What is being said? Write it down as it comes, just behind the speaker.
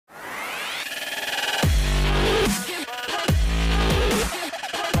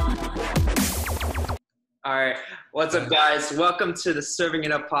What's up, guys? Welcome to the Serving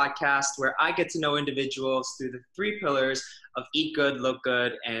It Up podcast, where I get to know individuals through the three pillars of eat good, look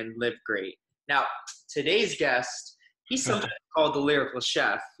good, and live great. Now, today's guest, he's sometimes called the lyrical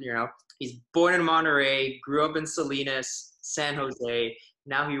chef. He's born in Monterey, grew up in Salinas, San Jose.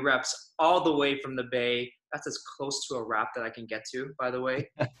 Now he reps all the way from the Bay. That's as close to a rap that I can get to, by the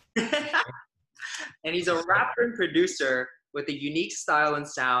way. And he's a rapper and producer with a unique style and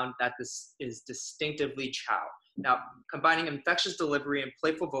sound that is distinctively Chow. Now, combining infectious delivery and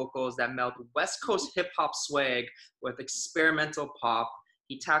playful vocals that meld West Coast hip-hop swag with experimental pop,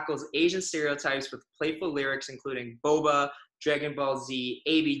 he tackles Asian stereotypes with playful lyrics including Boba, Dragon Ball Z,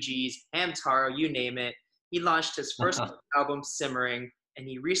 ABGS, Hamtaro, you name it. He launched his first album, SIMMERING, and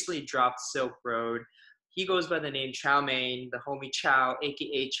he recently dropped Silk Road. He goes by the name CHOWMANE, the homie Chow,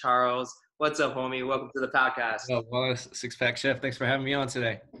 aka Charles. What's up, homie? Welcome to the podcast. Well, Six Pack Chef, thanks for having me on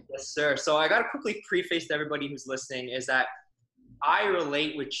today. Yes, sir. So I got to quickly preface to everybody who's listening is that I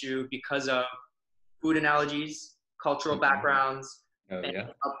relate with you because of food analogies, cultural backgrounds,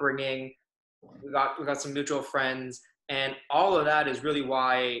 and upbringing. We got some mutual friends, and all of that is really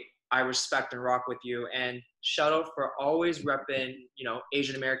why I respect and rock with you. And shout out for always repping,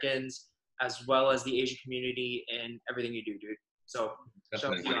 Asian Americans as well as the Asian community and everything you do, dude. So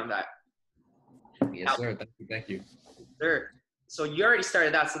shout out to you on that. Yes, sir. Thank you. Sure. So you already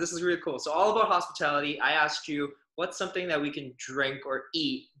started that, so this is really cool. So all about hospitality. I asked you, what's something that we can drink or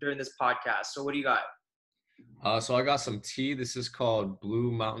eat during this podcast? So what do you got? So I got some tea. This is called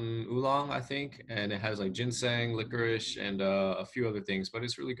Blue Mountain Oolong, I think, and it has like ginseng, licorice, and a few other things. But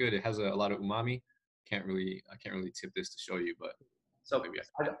it's really good. It has a lot of umami. I can't really tip this to show you, but so maybe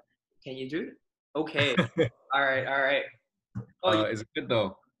can you do it? Okay. All right. Oh, is it good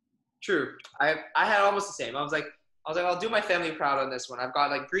though? True. I had almost the same. I was like, I'll do my family proud on this one. I've got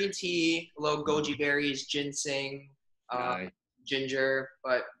like green tea, a little goji berries, ginseng, ginger.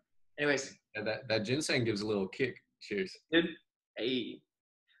 But anyways. Yeah, that ginseng gives a little kick. Cheers. Dude. Hey.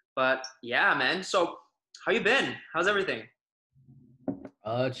 But yeah, man. So how you been? How's everything?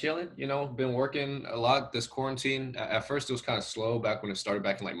 Chilling. Been working a lot this quarantine. At first it was kind of slow back when it started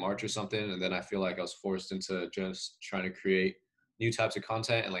back in like March or something. And then I feel like I was forced into just trying to create new types of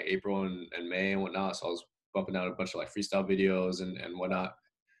content in like April and May and whatnot. So I was bumping out a bunch of like freestyle videos and whatnot.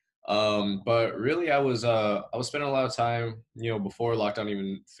 But really I was spending a lot of time, before lockdown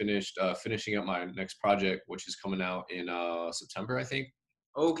even finished, finishing up my next project, which is coming out in September, I think.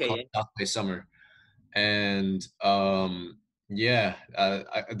 Okay. South Summer. And the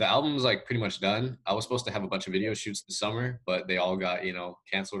album's like pretty much done. I was supposed to have a bunch of video shoots this summer, but they all got,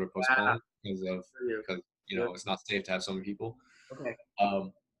 canceled or postponed because it's not safe to have so many people. Okay.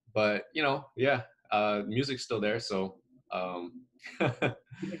 But music's still there, so we'll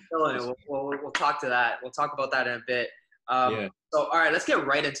talk to that. We'll talk about that in a bit. So all right, let's get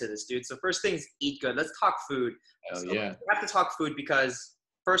right into this, dude. So first things, eat good. Let's talk food. We have to talk food because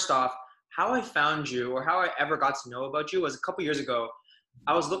first off, how I found you or how I ever got to know about you was a couple years ago.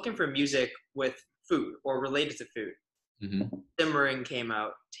 I was looking for music with food or related to food. Mm-hmm. Simmering came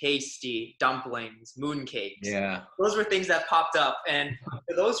out, tasty, dumplings, mooncakes. Yeah. Those were things that popped up. And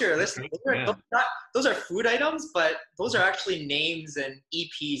for those who are listening, those are food items, but those are actually names and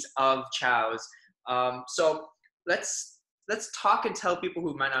EPs of Chows. So let's talk and tell people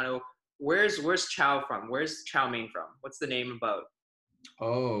who might not know, where's Chow from? Where's CHOWMANE from? What's the name about?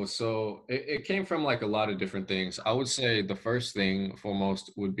 Oh, so it came from like a lot of different things. I would say the first thing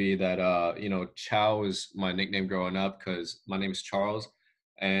foremost would be that, Chow is my nickname growing up because my name is Charles.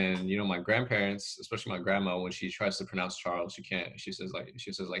 And, my grandparents, especially my grandma, when she tries to pronounce Charles, she says like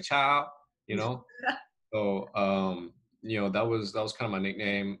Chow, So, that was kind of my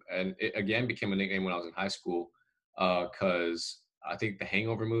nickname. And it again became a nickname when I was in high school because I think the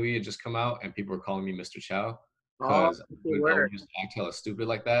Hangover movie had just come out and people were calling me Mr. Chow. Because I would just act hella stupid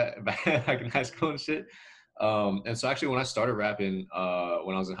like that back in high school and shit. And so actually when I started rapping,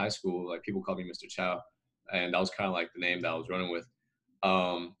 when I was in high school, like people called me Mr. Chow, and that was kind of like the name that I was running with.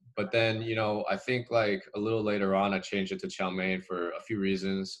 But then, I think like a little later on, I changed it to CHOWMANE for a few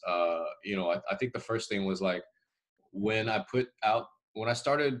reasons. I think the first thing was like when I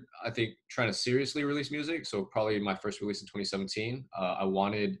started, I think trying to seriously release music. So probably my first release in 2017, I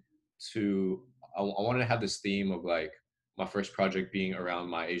wanted to have this theme of like my first project being around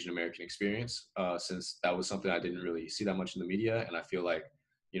my Asian American experience, since that was something I didn't really see that much in the media. And I feel like,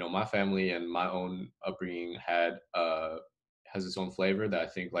 my family and my own upbringing has its own flavor that I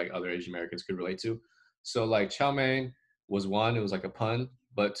think like other Asian Americans could relate to. So like CHOWMANE was one, it was like a pun,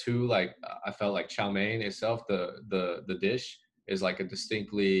 but two, like I felt like CHOWMANE itself, the dish is like a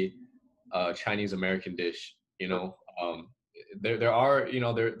distinctly Chinese American dish You know, there are,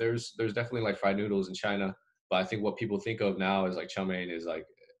 there's definitely like fried noodles in China, but I think what people think of now is like chow mein is like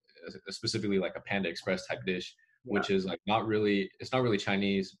specifically like a Panda Express type dish, Yeah. which is like it's not really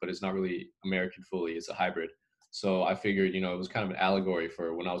Chinese, but it's not really American fully. It's a hybrid. So I figured, it was kind of an allegory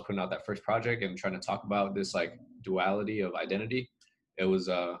for when I was putting out that first project and trying to talk about this like duality of identity. It was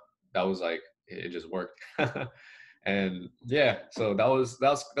that was like it just worked. And yeah, so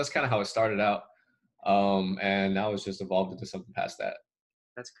that's kind of how it started out. And now it's just evolved into something past that.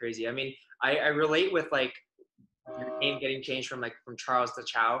 That's crazy. I mean, I relate with like your name getting changed from Charles to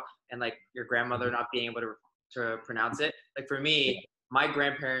Chow, and like your grandmother Mhm. not being able to pronounce it. Like for Yeah, me, my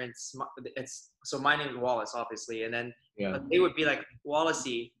grandparents, it's so my name is Wallace, obviously, and then yeah, but they would be like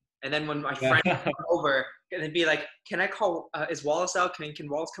Wallacey, and then when my friends yeah, come over, and they'd be like, "Can I call? Is Wallace out? Can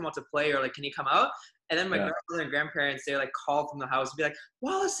Wallace come out to play, or like can he come out?" And then my yeah. grandmother and grandparents they like call from the house and be like,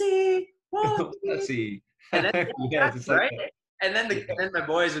 "Wallacey, Wallacey," Let's see. and then Yeah, just like right, that. and then my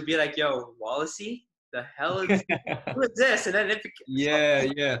boys would be like, "Yo, Wallacey, the hell is Yeah. who is this?" And then it became, so, Yeah,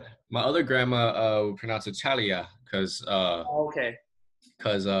 yeah. My other grandma would pronounce it Chalia oh, okay,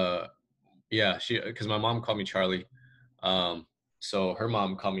 cause yeah, cause my mom called me Charlie. Um so her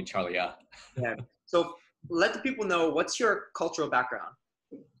mom called me Charlie. Yeah. yeah. So let the people know what's your cultural background.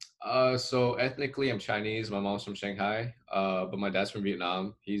 So ethnically I'm Chinese. My mom's from Shanghai. But my dad's from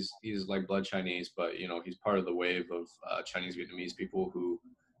Vietnam. He's like blood Chinese, but he's part of the wave of Chinese Vietnamese people who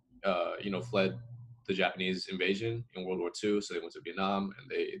fled the Japanese invasion in World War II. So they went to Vietnam and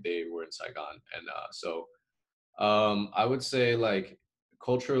they were in Saigon. And I would say like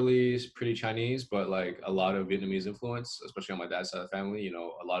culturally it's pretty Chinese, but like a lot of Vietnamese influence, especially on my dad's side of the family.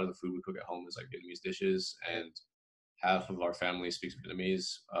 A lot of the food we cook at home is like Vietnamese dishes, and half of our family speaks Vietnamese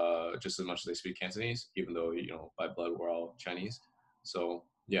just as much as they speak Cantonese, even though by blood we're all Chinese. So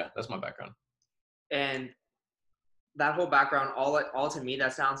yeah, that's my background. And that whole background, all to me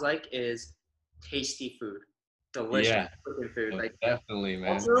that sounds like is tasty food, delicious Yeah, cooking food. Like definitely,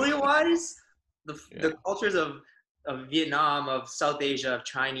 man. culturally wise, Yeah. the cultures of Vietnam, of South Asia, of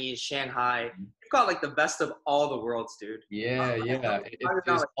Chinese, Shanghai, you've got like the best of all the worlds, dude. Yeah, yeah. How did not It's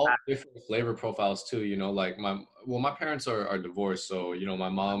like all that? different flavor profiles too, like my parents are divorced, so my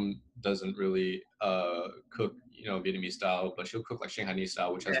mom doesn't really cook, Vietnamese style, but she'll cook like Shanghainese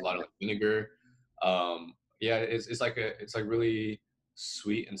style, which has Yeah. a lot of like vinegar. Yeah, it's like really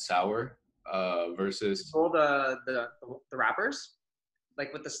sweet and sour versus Roll the wrappers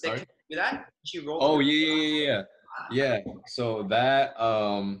like with the stick. sorry. Can you do that? She roll the. Oh yeah, yeah, yeah, yeah. Yeah. So that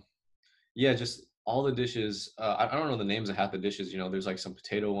yeah, just all the dishes. I don't know the names of half the dishes. There's like some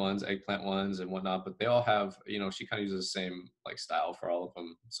potato ones, eggplant ones, and whatnot. But they all have, she kind of uses the same like style for all of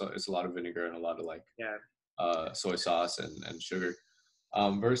them. So it's a lot of vinegar and a lot of like Yeah, soy sauce and sugar.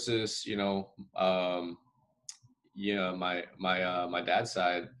 Versus, yeah, my dad's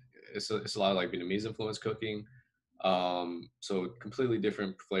side, it's a lot of like Vietnamese influence cooking. So completely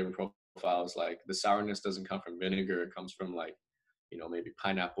different flavor profiles. Like the sourness doesn't come from vinegar; it comes from like maybe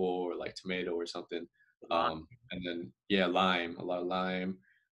pineapple or like tomato or something. line. And then yeah, lime, a lot of lime.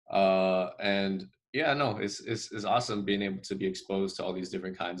 And yeah, no, it's awesome being able to be exposed to all these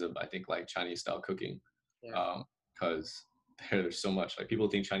different kinds of I think like Chinese style cooking, Yeah, because there's so much. Like people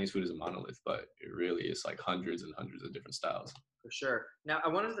think Chinese food is a monolith, but it really is like hundreds and hundreds of different styles. for sure. Now I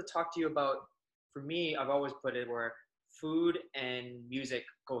wanted to talk to you about. For me, I've always put it where food and music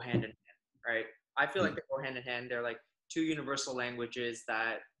go hand in hand, right? I feel like Mm. they go hand in hand. They're like two universal languages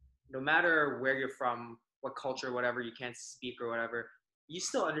that no matter where you're from, what culture, whatever, you can't speak or whatever, you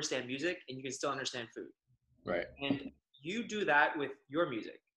still understand music and you can still understand food. Right. And you do that with your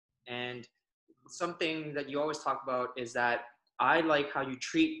music. And something that you always talk about is that I like how you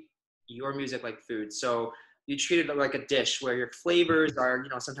treat your music like food. So you treat it like a dish where your flavors are,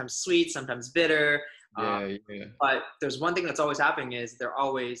 sometimes sweet, sometimes bitter. Uh, Yeah, yeah, but there's one thing that's always happening is they're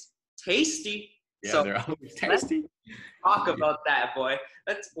always tasty. yeah. So They're always let's tasty. talk about that, boy.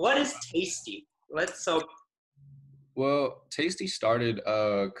 What is tasty? So Well, Tasty started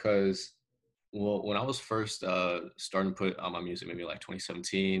cause well when I was first starting to put on my music maybe like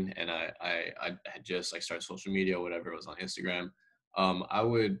 2017, and I had just like started social media or whatever, it was on Instagram. I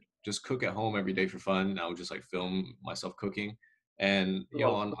would just cook at home every day for fun. I would just like film myself cooking, and you do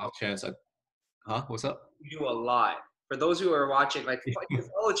a, on the off chance I what's up? you do a lot. For those who are watching, like if you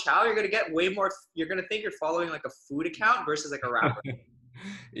follow Chow, you're gonna get way more. You're gonna think you're following like a food account versus like a rapper.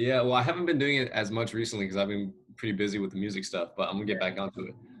 Yeah, well, I haven't been doing it as much recently because I've been pretty busy with the music stuff, but I'm gonna get back onto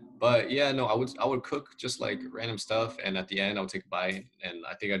it. But yeah, no, I would cook just like random stuff, and at the end I would take a bite, and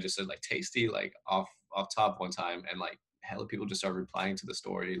I think I just said like tasty like off top one time, and like hella people just started replying to the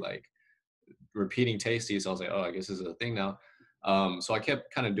story like repeating tasty. So I was like, oh, I guess this is a thing now. So I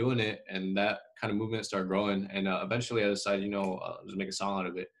kept kind of doing it, and that kind of movement started growing. And eventually, I decided, just make a song out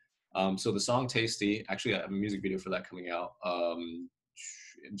of it. So the song "Tasty," actually, I have a music video for that coming out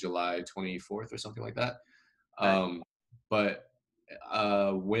July 24th or something like that. Right. Um, but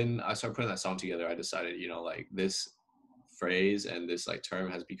when I started putting that song together, I decided, like this phrase and this like term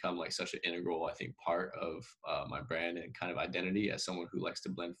has become like such an integral, I think, part of my brand and kind of identity as someone who likes to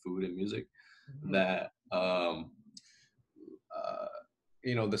blend food and music. Mhm. That uh,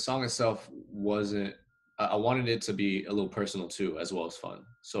 the song itself wasn't. I wanted it to be a little personal too, as well as fun.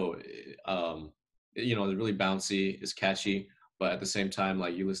 So, it's really bouncy, it's catchy, but at the same time,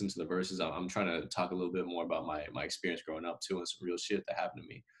 like you listen to the verses, I'm trying to talk a little bit more about my experience growing up too, and some real shit that happened to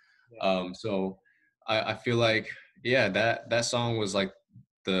me. Yeah. So I feel like, yeah, that song was like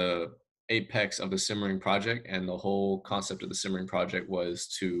the apex of the Simmering project, and the whole concept of the Simmering project was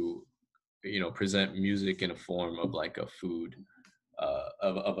to present music in a form of like a food,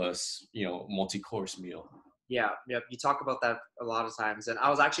 of a multi-course meal. Yeah, yeah, you talk about that a lot of times, and I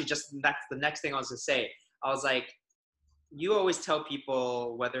was actually just that's the next thing I was gonna say. I was like, you always tell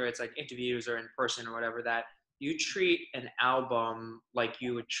people, whether it's like interviews or in person or whatever, that you treat an album like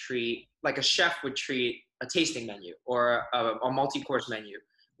you would treat, like a chef would treat a tasting menu or a multi-course menu.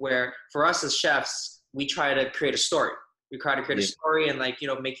 Where for us as chefs, we try to create a story. We try to create a Yeah, story and like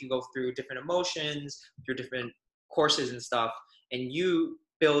make you go through different emotions, through different courses and stuff, and you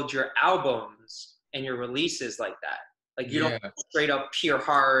build your albums and your releases like that. Like you don't yeah, straight up pure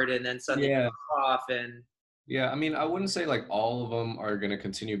hard and then suddenly yeah. off and Yeah, I mean, I wouldn't say like all of them are going to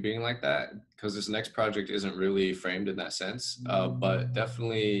continue being like that, because this next project isn't really framed in that sense. But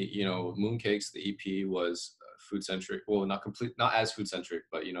definitely, Mooncakes, the EP was food centric. Well, not as food centric,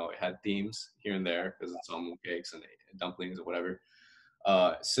 but it had themes here and there because it's all mooncakes and dumplings or whatever.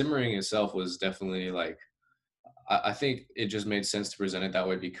 Simmering itself was definitely like, I think it just made sense to present it that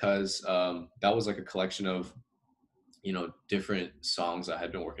way because that was like a collection of different songs I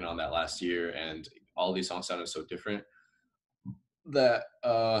had been working on that last year, and all these songs sounded so different that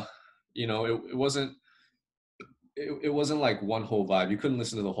it wasn't like one whole vibe. You couldn't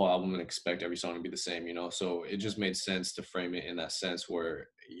listen to the whole album and expect every song to be the same, so it just made sense to frame it in that sense where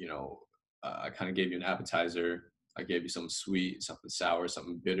I kind of gave you an appetizer, I gave you something sweet, something sour,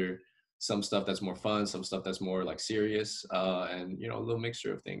 something bitter, some stuff that's more fun, some stuff that's more like serious, and a little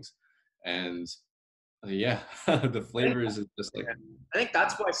mixture of things. And yeah, the I think, flavors is just like, yeah. I think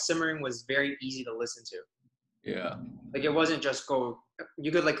that's why Simmering was very easy to listen to. yeah, Like it wasn't just go.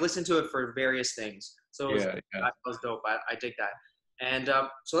 You could like listen to it for various things. So it was yeah, yeah. that was dope. I dig that. And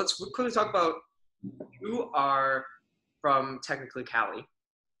so let's quickly talk about, you are from technically Cali,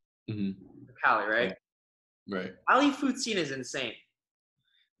 Hmm. Cali, right? Yeah, right. Cali food scene is insane.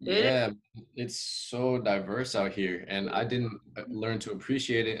 It Yeah, it's so diverse out here, and I didn't learn to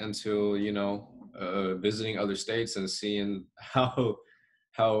appreciate it until visiting other states and seeing how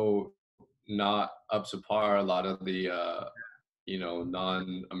not up to par a lot of the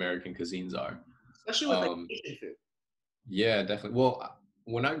non-American cuisines are. especially with like Um, Asian food. yeah, definitely. Well,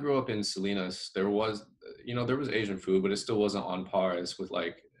 when I grew up in Salinas, there was Asian food, but it still wasn't on par as with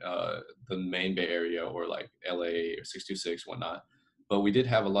like the main Bay Area or like LA or 626, whatnot. But we did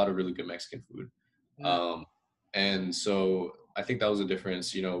have a lot of really good Mexican food. Mm, Um, and so I think that was a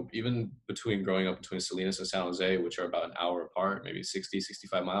difference, even between growing up between Salinas and San Jose, which are about an hour apart, maybe 60,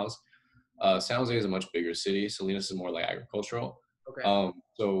 65 miles. San Jose is a much bigger city. Salinas is more like agricultural. okay.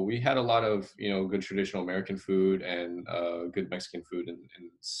 So we had a lot of good traditional American food and good Mexican food in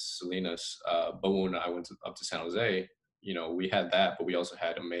Salinas. But when I went up to San Jose, we had that, but we also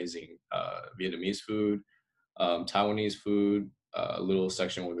had amazing Vietnamese food, Taiwanese food, a little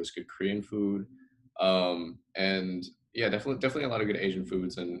section where there's good Korean food, and yeah, definitely a lot of good Asian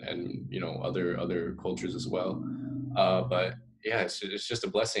foods and other cultures as well. But yeah, it's just a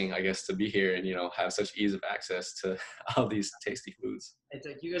blessing, I guess, to be here and have such ease of access to all these tasty foods. It's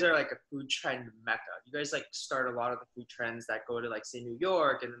like you guys are like a food trend mecca. You guys like start a lot of the food trends that go to like say New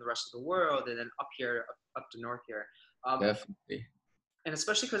York and then the rest of the world and then up here, up to north here. Definitely. And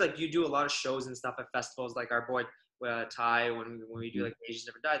especially because like you do a lot of shows and stuff at festivals, like our boy Ty, when we do Mhm. like Asians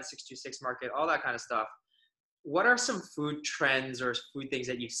Never Die, the 626 market, all that kind of stuff. What are some food trends or food things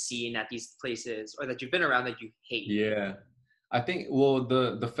that you've seen at these places or that you've been around that you hate? Yeah. I think, well,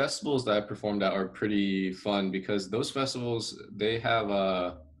 the festivals that I performed at are pretty fun because those festivals, they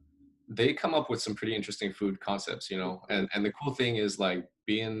come up with some pretty interesting food concepts, and the cool thing is like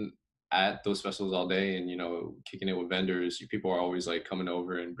being at those festivals all day and kicking it with vendors. People are always like coming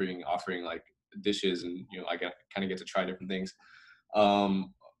over and offering like dishes, and I kind of get to try different things.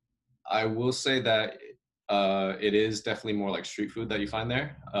 Um, I will say that it is definitely more like street food that you find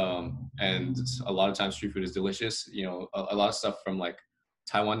there, and a lot of times street food is delicious. You know, a lot of stuff from like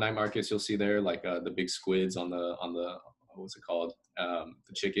Taiwan night markets you'll see there, like the big squids on the what's it called,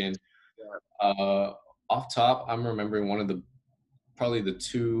 the chicken. Uh, Off top, I'm remembering one of the probably the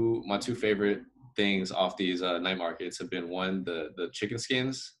two my two favorite things off these night markets have been one the chicken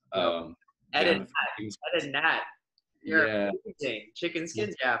skins. Yo, They edit have that. Edit that. You're yeah amazing. Chicken with,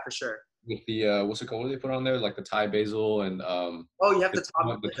 skins, yeah, for sure. with the what's it called? What do they put on there? Like the Thai basil and Oh, you have the the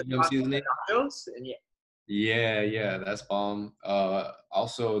tom yum top seasoning. nachos, and yeah. Yeah, yeah, that's bomb.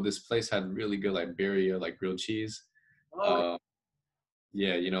 Also this place had really good like birria, like grilled cheese. Oh, Uh,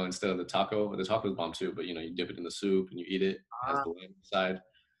 yeah, you know, instead of the taco's bomb too, but you know, you dip it in the soup and you eat it. It has uh, the lamb inside.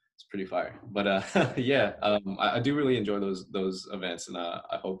 It's pretty fire. But yeah, I do really enjoy those events, and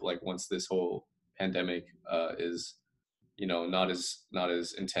I hope like once this whole pandemic is you know not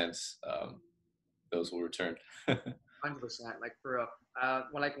as intense, those will return. 100%, like for real.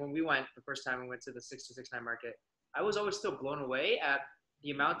 When we went the first time we went to the 6269 market, I was always still blown away at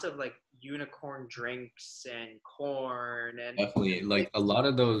the amount of like unicorn drinks and corn and Definitely, like a lot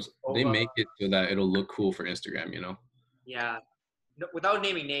of those, they boba. make it so that it'll look cool for Instagram, you know? Yeah, no, without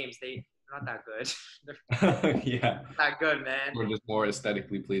naming names, they're not that good. They're Yeah, not that good, man. or just more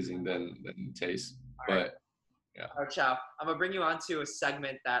aesthetically pleasing than taste. All right. But yeah, All right, Chow. I'm gonna bring you on to a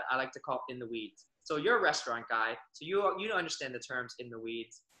segment that I like to call "In the Weeds." So you're a restaurant guy, so you understand the terms "in the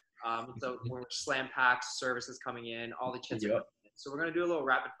weeds." So when slam packs, services coming in, all the chits are yep. coming in. So we're gonna do a little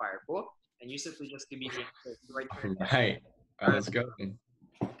rapid fire, cool? And you simply just give me the answer, the right All turn. right, All right, let's go.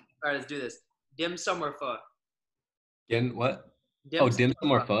 let's do this. Dim sum or pho? Again, what? Dim Oh, sum dim or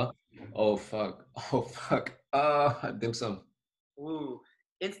sum or pho? Oh fuck. Oh fuck. Dim sum. pho? Ooh,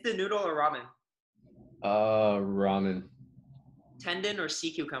 instant noodle or ramen? Ramen. Tendon or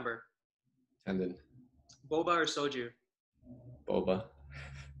sea cucumber? Tendon. Boba or soju? Boba.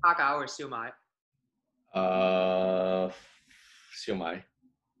 Kakao or siumai? Uh, siomai.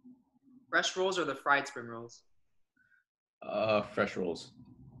 Fresh rolls or the fried spring rolls? Fresh rolls.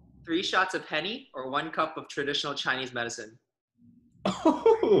 3 shots of henny or 1 cup of traditional Chinese medicine?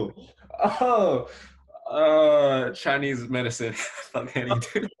 Oh, oh, Chinese medicine. Fuck any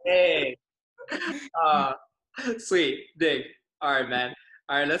dude. Hey, uh, sweet, dig. All right, man.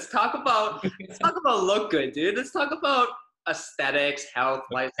 All right, let's talk about look good, dude. Let's talk about aesthetics, health,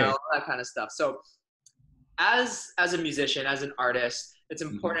 lifestyle, Okay. all that kind of stuff. So, as a musician, as an artist, it's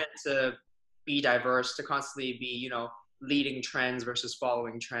Mhm. important to be diverse, to constantly be, leading trends versus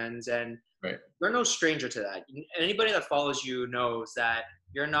following trends, and Right. you're no stranger to that. Anybody that follows you knows that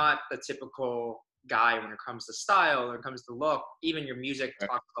you're not the typical guy when it comes to style, when it comes to look. Even your music Right.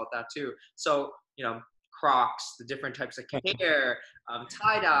 talks about that too. So, Crocs, the different types of hair,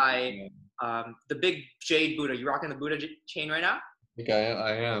 tie dye, Yeah. the big jade Buddha. You rocking the Buddha chain right now? I think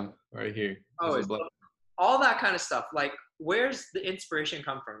I am right here. There's Oh, a it's black. all that kind of stuff. Like, where's the inspiration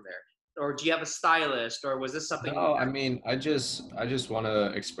come from there? Or do you have a stylist, or was this something? No, I mean, I just want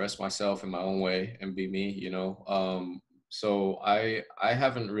to express myself in my own way and be me, you know. So I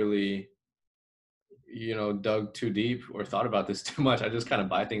haven't really, you know, dug too deep or thought about this too much. I just kind of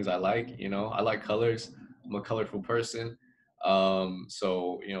buy things I like, you know. I like colors. I'm a colorful person.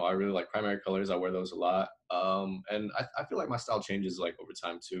 So you know, I really like primary colors. I wear those a lot. And I feel like my style changes like over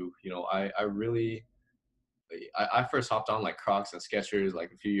time too. You know, I really I first hopped on like Crocs and Skechers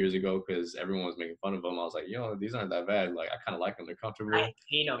like a few years ago because everyone was making fun of them. I was like, you know, these aren't that bad. Like I kind of like them. They're I comfortable.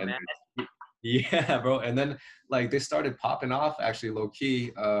 hate them, And man. yeah, bro. And then like they started popping off actually low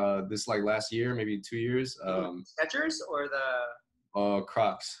key this like last year, maybe 2 years. Skechers or the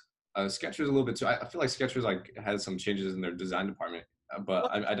Crocs. Skechers a little bit too. I feel like Skechers like has some changes in their design department.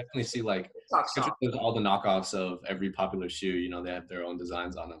 But I definitely see like TikTok Skechers song? does all the knockoffs of every popular shoe. You know, they have their own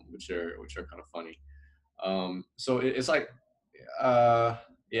designs on them, which are kind of funny. So it's like uh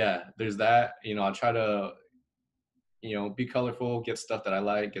yeah, there's that. You know, I try to, you know, be colorful, get stuff that I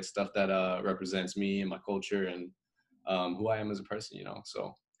like, get stuff that represents me and my culture and who I am as a person, you know.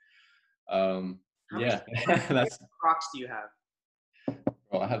 So How many yeah. That's Crocs do you have?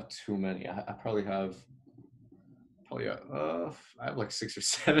 well, I have too many. I probably have probably I have like 6 or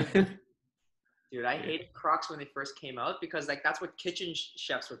 7. Dude, I Yeah. hated Crocs when they first came out because like that's what kitchen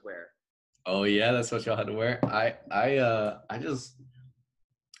chefs would wear. Oh yeah, that's what y'all had to wear. I just,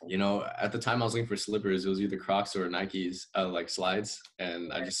 you know, at the time I was looking for slippers, it was either Crocs or Nikes, like slides,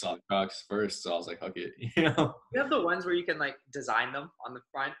 and I just saw the Crocs first, so I was like, okay, you know. You have the ones where you can like design them on the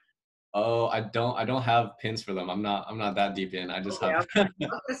front. Oh, I don't have pins for them. I'm not that deep in. I just Okay, have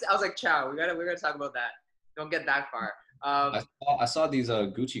I was like, Chow, we gotta talk about that. Don't get that far. Um, I saw these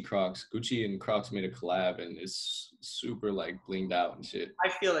Gucci Crocs. Gucci and Crocs made a collab, and it's super like blinged out and shit. I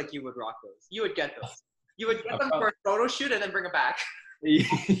feel like you would rock those. You would get those. You would I get them for probably a photo shoot and then bring them back.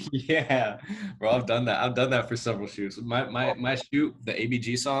 yeah, bro. I've done that. I've done that for several shoots. My shoot, the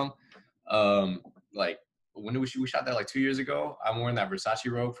ABG song, um, like when did we shot that like 2 years ago. I'm wearing that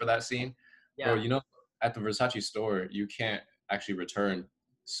Versace robe for that scene, bro. Yeah. You know, at the Versace store, you can't actually return.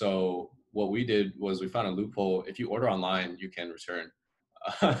 So what we did was we found a loophole. If you order online, you can return.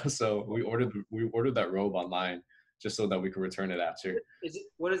 So we ordered that robe online just so that we could return it after. Is it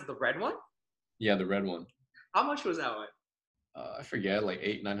what is the red one? Yeah, the red one. How much was that one? I forget, like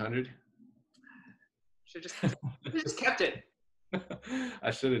 800-900. Should just kept it.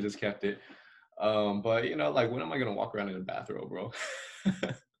 I should have just kept it. But you know, like when am I gonna walk around in a bathrobe, bro?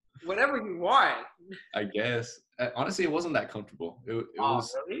 Whatever you want. I guess. Honestly, it wasn't that comfortable. It Oh,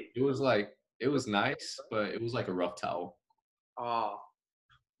 was really? it was like it was nice, but it was like a rough towel. Oh,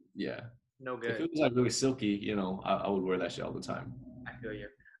 Yeah. no If good. it was like really silky, you know, I would wear that shit all the time. I feel you.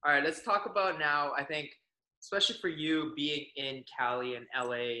 All right, let's talk about now. I think, especially for you being in Cali and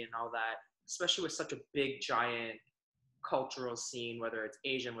LA and all that, especially with such a big, giant cultural scene, whether it's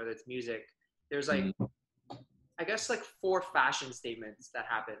Asian, whether it's music, there's like, Mhm. I guess, like four fashion statements that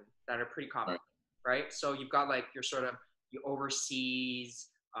happen that are pretty common, Right. right? So you've got like your sort of your overseas,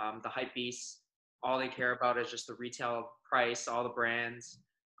 the hype beasts. All they care about is just the retail price, all the brands.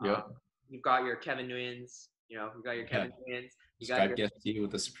 Um, Yep. you've got your Kevin Nguyen's, you got your Yeah. Kevin Nguyen's. You got Striped your guest tee with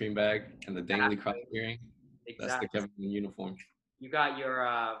the Supreme bag and the dangly cross exactly, earring. That's the exactly. Kevin in uniform. You got your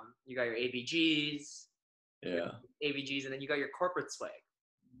ABGs, your Yeah. ABGs, and then you got your corporate swag.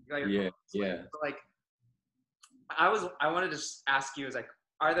 You got your Yeah. corporate swag. Yeah. So like, I wanted to just ask you is like,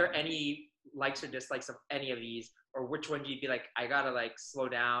 are there any likes or dislikes of any of these, or which one do you be like, I gotta like slow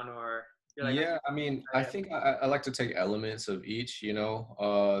down, or you're like, Yeah, I mean, I think I like to take elements of each, you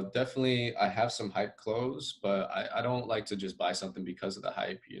know. Definitely I have some hype clothes, but I don't like to just buy something because of the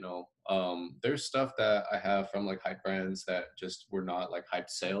hype, you know. There's stuff that I have from like hype brands that just were not like hype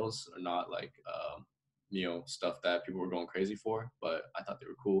sales or not like you know, stuff that people were going crazy for, but I thought they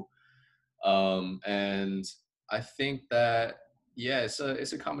were cool. And I think that yeah, it's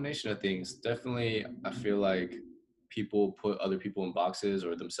a combination of things. Definitely, I feel like people put other people in boxes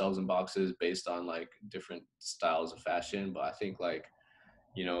or themselves in boxes based on like different styles of fashion. But I think like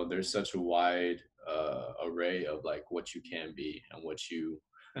you know, there's such a wide array of like what you can be and what you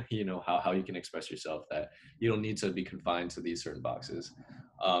you know how you can express yourself that you don't need to be confined to these certain boxes.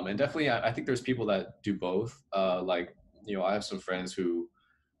 And definitely, I think there's people that do both. Like you know, I have some friends who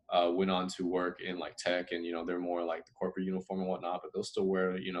went on to work in like tech and you know they're more like the corporate uniform and whatnot, but they'll still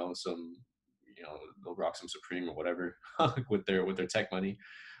wear you know some you know they'll rock some Supreme or whatever with their tech money.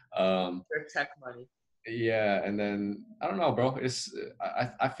 um your tech money. yeah, and then I don't know, bro. It's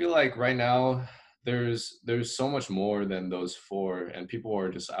I feel like right now there's so much more than those four, and people are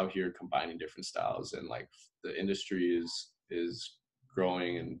just out here combining different styles, and like the industry is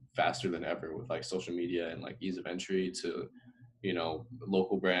growing and faster than ever with like social media and like ease of entry to you know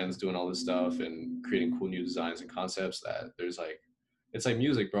local brands doing all this stuff and creating cool new designs and concepts that there's like it's like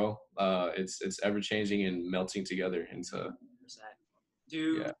music, bro. It's ever changing and melting together into Do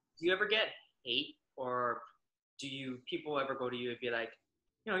yeah. do you ever get hate, or do you people ever go to you and be like,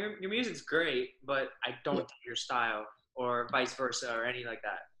 your music's great, but I don't dig your style, or vice versa, or any like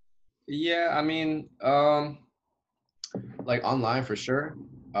that? Yeah, I mean, like online for sure.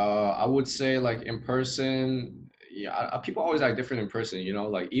 I would say like in person, yeah, people always act different in person, you know,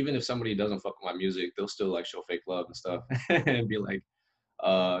 like even if somebody doesn't fuck with my music, they'll still like show fake love and stuff and be like,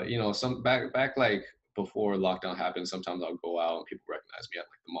 you know, some back like before lockdown happened, sometimes I'll go out and people recognize me at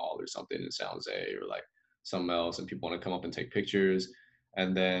like the mall or something in San Jose or like something else, and people want to come up and take pictures.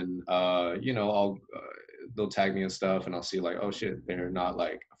 And then, you know, they'll tag me and stuff, and I'll see like, oh shit, they're not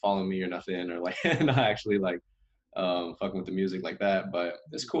like following me or nothing, or like not actually like fucking with the music like that. But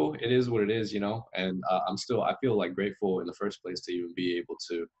it's cool. It is what it is, you know. And I feel like grateful in the first place to even be able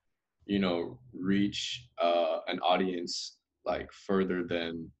to, you know, reach an audience like further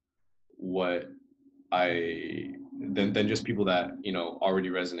than what I than just people that you know already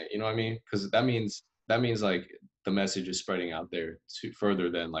resonate. You know what I mean? Because that means like the message is spreading out there to further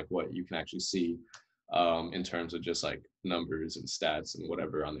than like what you can actually see in terms of just like numbers and stats and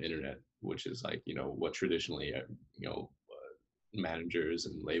whatever on the internet, which is like you know what traditionally you know managers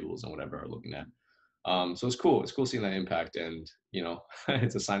and labels and whatever are looking at. So it's cool. It's cool seeing that impact, and you know,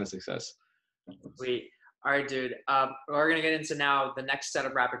 it's a sign of success. Sweet. All right, dude. We're gonna get into now the next set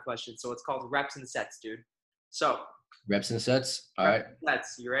of rapid questions. So it's called reps and sets, dude. So Reps and sets. All reps right. and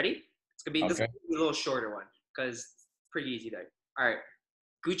sets. You ready? It's gonna be this is Okay. gonna be a little shorter one because pretty easy there. All right.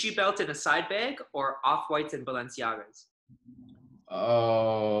 Gucci belt in a side bag or off-whites and Balenciagas?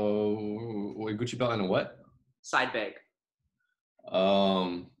 Oh, wait, Gucci belt and a what? Side bag.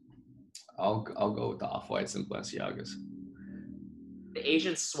 Um, I'll go with the off-whites and Balenciagas. The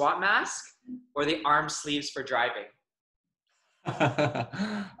Asian SWAT mask or the arm sleeves for driving?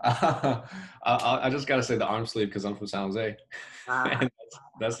 I just gotta say the arm sleeve because I'm from San Jose, Ah, and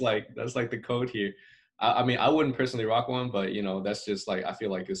that's like the code here. I mean, I wouldn't personally rock one, but you know, that's just like I feel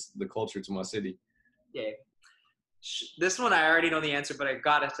like it's the culture to my city. yeah. This one I already know the answer, but I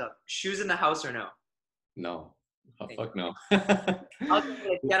got it up. Shoes in the house or no? No, oh, Thank fuck no. I'll just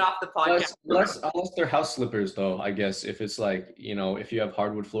get off the podcast. Unless they're house slippers, though. I guess if it's like if you have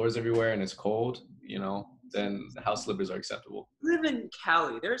hardwood floors everywhere and it's cold, then the house slippers are acceptable. Live in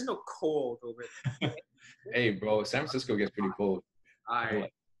Cali. There's no cold over there. Hey, bro, San Francisco gets pretty cold. All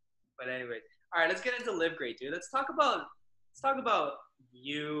right. But anyways, all right. Let's get into live great, dude. Let's talk about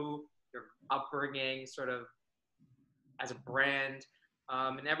you, your upbringing, sort of as a brand,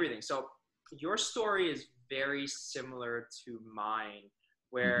 and everything. So your story is very similar to mine,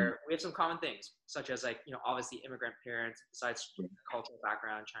 where we have some common things, such as like obviously immigrant parents, besides cultural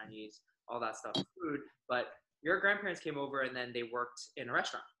background, Chinese, all that stuff, food. But your grandparents came over and then they worked in a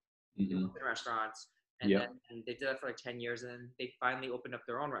restaurant. They worked in restaurants, and then they did that for like 10 years, and then they finally opened up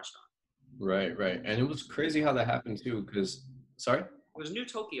their own restaurant. Right. And it was crazy how that happened too, because sorry? It was New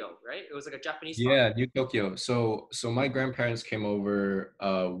Tokyo, right? It was like a Japanese spot. Yeah, New Tokyo. So my grandparents came over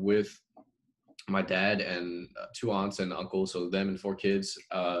with my dad and two aunts and uncles, so them and four kids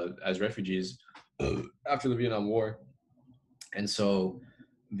as refugees after the Vietnam War. And so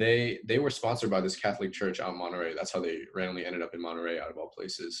they were sponsored by this Catholic church out in Monterey. That's how they randomly ended up in Monterey out of all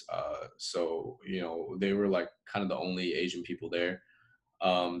places. So they were like kind of the only Asian people there.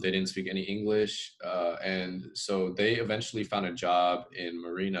 They didn't speak any English, and so they eventually found a job in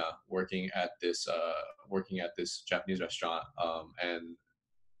Marina working at this Japanese restaurant. And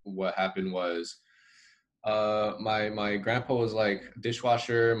what happened was, my grandpa was like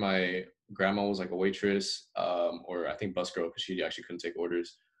dishwasher, my grandma was like a waitress, or I think bus girl because she actually couldn't take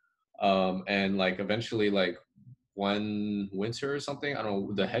orders. And like eventually, like one winter or something, I don't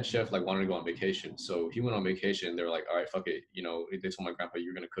know, the head chef like wanted to go on vacation, so he went on vacation. They were like, all right, fuck it, they told my grandpa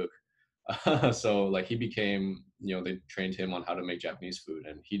you're gonna cook. So like he became, they trained him on how to make Japanese food,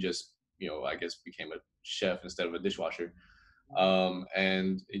 and he just, I guess became a chef instead of a dishwasher.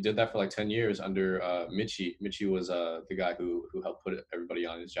 And he did that for like 10 years under Michi. Michi was the guy who helped put everybody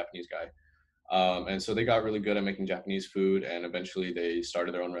on, his Japanese guy. And so they got really good at making Japanese food, and eventually they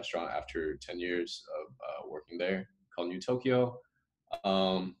started their own restaurant after 10 years of working there, called New Tokyo.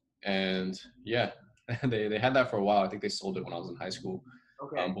 And yeah, they had that for a while. I think they sold it when I was in high school.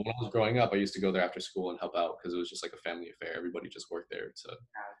 Okay. But when I was growing up, I used to go there after school and help out because it was just like a family affair. Everybody just worked there.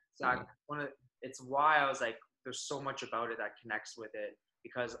 Exactly. It's why I was like, there's so much about it that connects with it,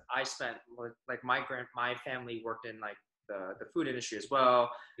 because I spent like my family worked in like the food industry as well.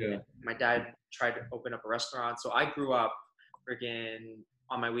 Yeah. My dad tried to open up a restaurant, so I grew up freaking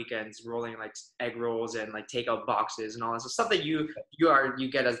on my weekends rolling like egg rolls and like takeout boxes and all that stuff that you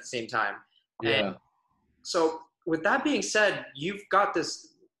get at the same time. Yeah. And so with that being said, you've got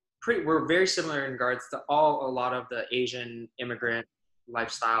this we're very similar in regards to a lot of the Asian immigrant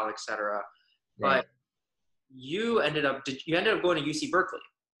lifestyle, etc. Right. But you ended up going to UC Berkeley.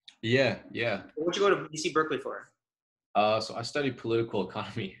 Yeah. What'd you go to UC Berkeley for? So I studied political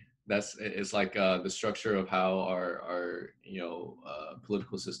economy. It's like the structure of how our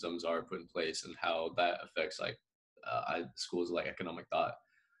political systems are put in place and how that affects like schools like economic thought.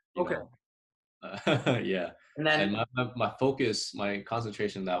 Okay. Yeah. And my focus, my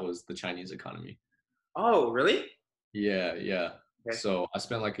concentration, that was the Chinese economy. Oh, really? Yeah. Okay. So I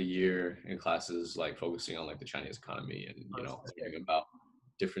spent like a year in classes like focusing on like the Chinese economy and learning about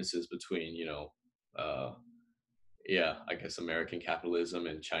differences between I guess American capitalism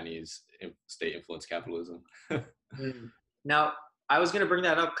and Chinese state influence capitalism. Now, I was going to bring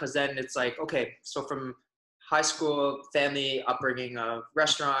that up because then it's like, okay, so from high school, family upbringing of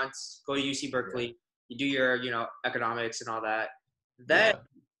restaurants, go to UC Berkeley, you do your, economics and all that. Then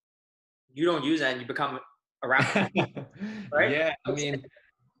you don't use that and you become a rapper, right? Yeah, I mean.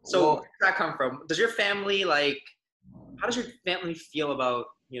 So where does that come from? Does your family how does your family feel about,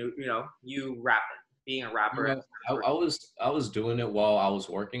 you rapping? Being a rapper? I was doing it while I was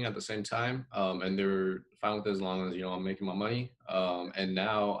working at the same time, and they were fine with it as long as I'm making my money. And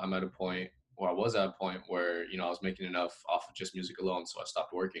now I'm at a point, or I was at a point where I was making enough off of just music alone, so I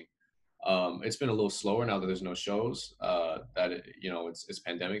stopped working. It's been a little slower now that there's no shows. It's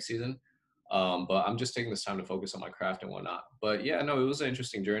pandemic season, But I'm just taking this time to focus on my craft and whatnot. But yeah, no, it was an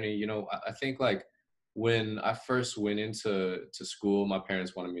interesting journey. I think like when I first went into school, my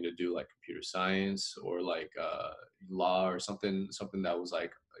parents wanted me to do like computer science or like law or something that was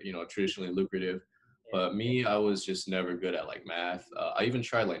like traditionally lucrative. Yeah. But me, I was just never good at like math. I even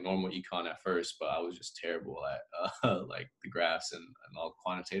tried like normal econ at first, but I was just terrible at like the graphs and all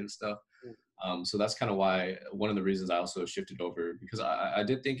quantitative stuff. So that's kind of why one of the reasons I also shifted over, because I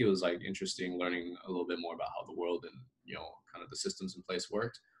did think it was like interesting learning a little bit more about how the world and kind of the systems in place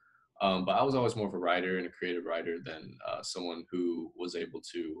worked. But I was always more of a writer and a creative writer than someone who was able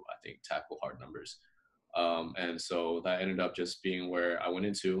to, I think, tackle hard numbers. And so that ended up just being where I went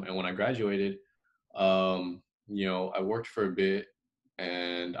into. And when I graduated, I worked for a bit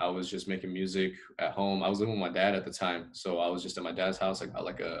and I was just making music at home. I was living with my dad at the time. So I was just at my dad's house. I got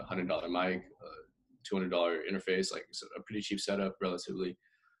like $100 mic, $200 interface, like a pretty cheap setup relatively.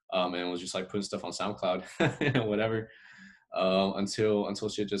 And was just like putting stuff on SoundCloud and whatever, until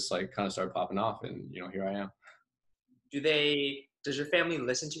shit just like kind of started popping off. And, here I am. Does your family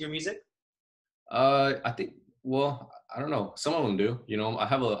listen to your music? I think, well, I don't know. Some of them do. I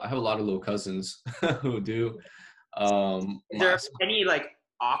have a lot of little cousins who do. Is there My any like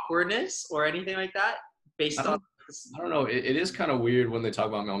awkwardness or anything like that I based on don't I don't know. It is kind of weird when they talk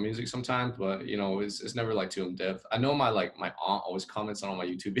about my music sometimes, but it's never like too in depth. I know my aunt always comments on all my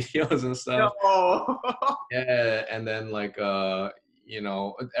YouTube videos and stuff. no. Yeah, and then like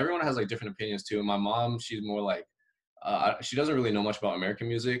everyone has like different opinions too. And my mom, she's more like she doesn't really know much about American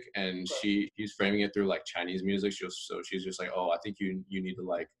music, and she's framing it through like Chinese music. So she's just like, oh, I think you need to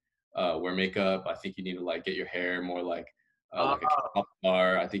like wear makeup. I think you need to like get your hair more Uh, like a K-pop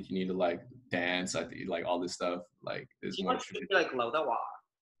star. I think you need to like dance. I think like all this stuff like is she more wants to traditional. be like 楼的娃.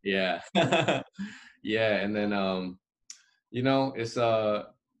 Yeah, yeah, and then it's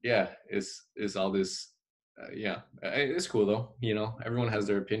yeah, it's all this. Yeah, it's cool though. Everyone has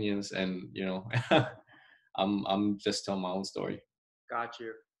their opinions, and I'm just telling my own story. Got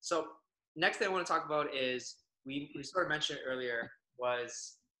you. So next thing I want to talk about is we sort of mentioned earlier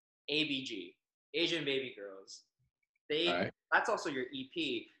was ABG, Asian Baby Girls. All They right. That's also your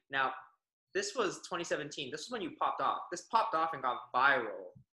EP. Now this was 2017. This is when you popped off. This popped off and got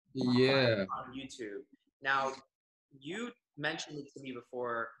viral Yeah. on YouTube. Now you mentioned it to me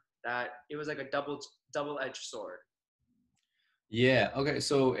before that it was like a double-edged sword. Yeah. Okay.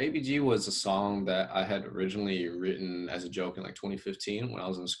 So ABG was a song that I had originally written as a joke in like 2015 when I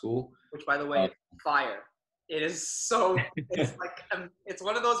was in school. Which by the way Uh, is fire. It is so it's like it's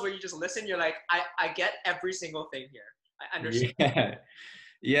one of those where you just listen, you're like, I get every single thing here. I understand. yeah.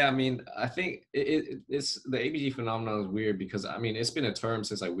 Yeah, I mean, I think it's the ABG phenomenon is weird because I mean it's been a term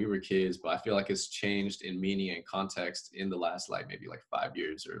since like we were kids, but I feel like it's changed in meaning and context in the last like maybe like 5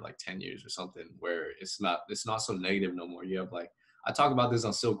 years or like 10 years or something, where it's not so negative no more. You have like I talk about this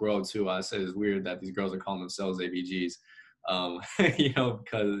on Silk Road too. I said it's weird that these girls are calling themselves ABGs, um,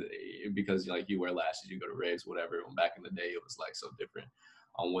 because like you wear lashes, you go to raves, whatever. When back in the day, it was like so different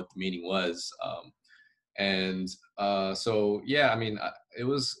on what the meaning was. And so yeah, I mean, it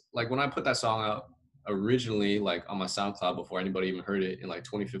was like when I put that song out originally, like on my SoundCloud before anybody even heard it in like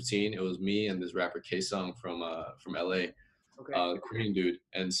 2015, it was me and this rapper K Sung from LA, Okay. Korean dude.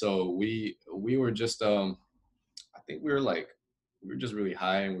 And so we were just I think we were just really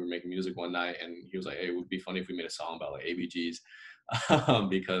high and we were making music one night, and he was like, hey, it would be funny if we made a song about like ABGs,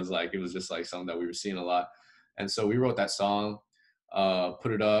 because like it was just like something that we were seeing a lot. And so we wrote that song,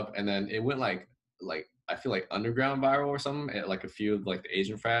 put it up, and then it went like I feel like underground viral or something at like a few of like the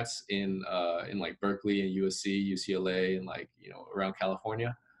Asian frats in like Berkeley and USC, UCLA, and like around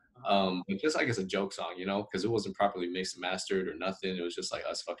California. But just like as a joke song, because it wasn't properly mixed and mastered or nothing. It was just like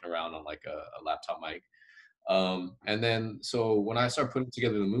us fucking around on like a laptop mic. And then so when I started putting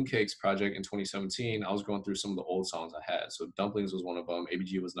together the Mooncakes project in 2017, I was going through some of the old songs I had. So Dumplings was one of them,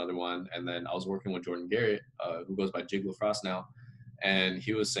 ABG was another one, and then I was working with Jordan Garrett, who goes by Jiglo Frost now, and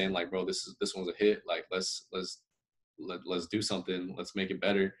he was saying like, bro, this one's a hit. Like let's do something. Let's make it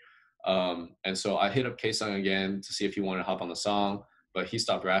better. And so I hit up K-Sung again to see if he wanted to hop on the song, but he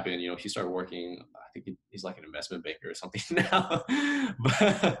stopped rapping. He started working. I think he's like an investment banker or something now.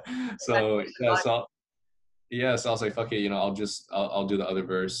 But so yeah, so I was like, fuck it, I'll do the other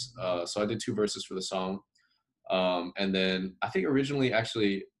verse. So I did two verses for the song. And then I think originally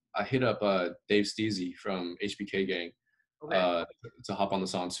actually I hit up Dave Steezy from HBK Gang Okay. to hop on the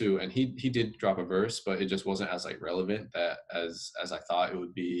song too, and he did drop a verse, but it just wasn't as like relevant that as I thought it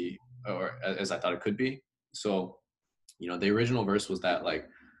would be, or as I thought it could be. So the original verse was that like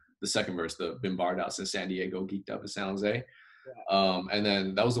the second verse, the been barred out since San Diego, geeked up in San Jose. Yeah. And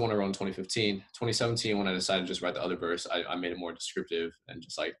then that was the one I wrote in 2015. 2017, when I decided to just write the other verse, I made it more descriptive and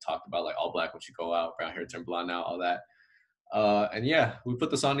just like talked about like all black once you go out, brown hair turn blonde now, all that. And yeah, we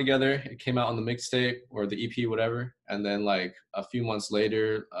put the song together. It came out on the mixtape or the EP, whatever. And then like a few months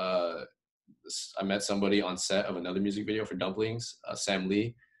later, I met somebody on set of another music video for Dumplings, Sam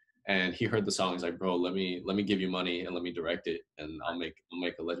Lee, and he heard the song. He's like, "Bro, let me give you money and let me direct it, and I'll make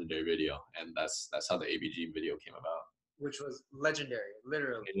a legendary video." And that's how the ABG video came about. Which was legendary,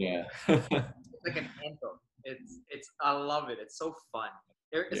 literally. Yeah, It's like an anthem. It's I love it. It's so fun.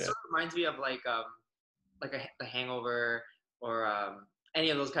 It yeah, sort of reminds me of like The Hangover or any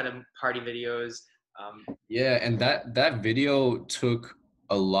of those kind of party videos. Um, yeah. And that video took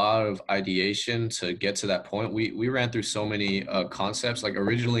a lot of ideation to get to that point. We ran through so many concepts. Like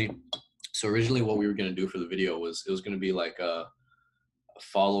originally, what we were gonna do for the video was it was gonna be like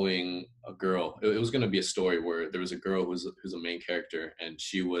following a girl. It was going to be a story where there was a girl who's a main character, and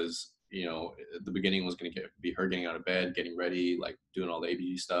she was, at the beginning was going to be her getting out of bed, getting ready, like doing all the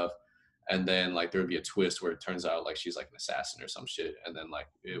ABG stuff, and then like there would be a twist where it turns out like she's like an assassin or some shit, and then like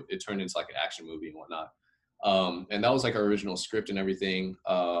it turned into like an action movie and whatnot. And that was like our original script and everything.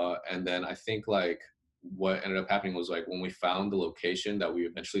 And then I think like what ended up happening was like when we found the location that we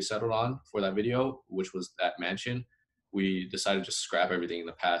eventually settled on for that video, which was that mansion, we decided to just scrap everything in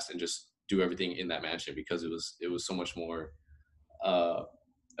the past and just do everything in that mansion because it was so much more uh,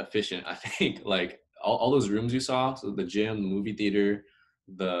 efficient. I think like all those rooms you saw, so the gym, the movie theater,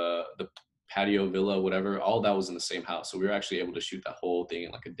 the patio villa, whatever, all that was in the same house. So we were actually able to shoot that whole thing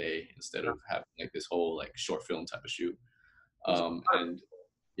in like a day instead of having like this whole like short film type of shoot. And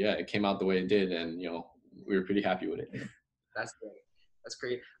yeah, it came out the way it did, and we were pretty happy with it. that's great. That's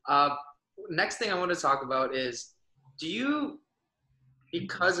great. Next thing I want to talk about is, do you,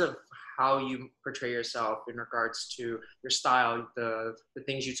 because of how you portray yourself in regards to your style, the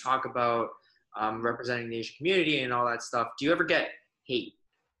things you talk about, representing the Asian community and all that stuff, do you ever get hate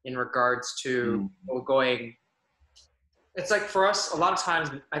in regards to people going? It's like for us, a lot of times,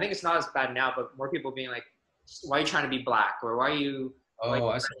 I think it's not as bad now, but more people being like, "Why are you trying to be black?" or "Why are you?" Like, Oh,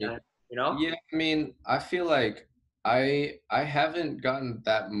 I see. you know? Yeah, I mean, I feel like I haven't gotten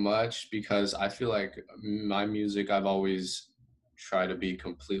that much because I feel like my music, I've always tried to be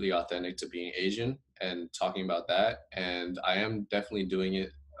completely authentic to being Asian and talking about that, and I am definitely doing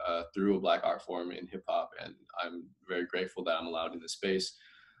it through a black art form in hip hop, and I'm very grateful that I'm allowed in this space.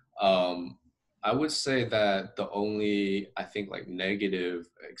 Um, I would say that the only, I think, like negative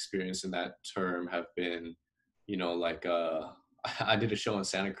experience in that term have been, like I did a show in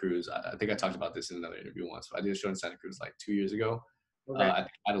Santa Cruz. I think I talked about this in another interview once, but I did a show in Santa Cruz like 2 years ago Okay. at the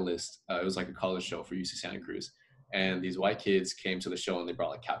Catalyst. It was like a college show for UC Santa Cruz. And these white kids came to the show and they brought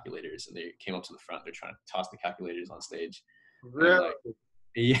like calculators and they came up to the front. They're trying to toss the calculators on stage. And Really? like,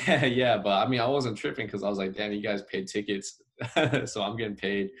 yeah, yeah. But I mean, I wasn't tripping because I was like, damn, you guys paid tickets. So I'm getting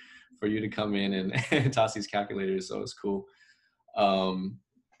paid for you to come in and toss these calculators. So it's cool. Um,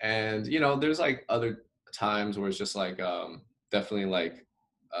 and there's like other times where it's just like definitely like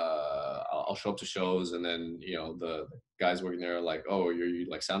I'll show up to shows and then the guys working there are like, oh, are you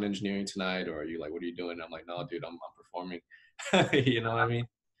like sound engineering tonight, or are you like, what are you doing? And I'm like, no, dude, I'm performing. You know what I mean?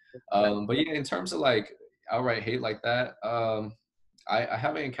 But yeah, in terms of like outright hate like that, I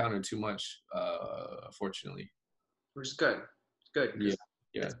haven't encountered too much, fortunately. Which is good. It's good Yeah, because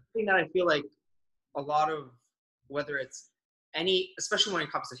yeah. it's something that I feel like a lot of, whether it's any, especially when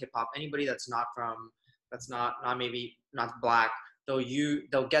it comes to hip hop, anybody that's not from, that's not maybe not black,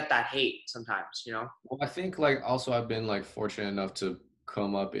 they'll get that hate sometimes, you know? Well, I think like also I've been like fortunate enough to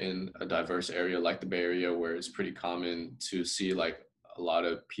come up in a diverse area like the Bay Area where it's pretty common to see like a lot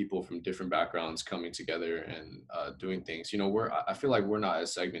of people from different backgrounds coming together and doing things. I feel like we're not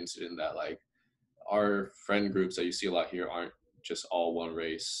as segmented in that like our friend groups that you see a lot here aren't just all one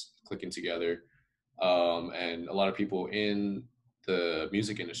race clicking together. And a lot of people in the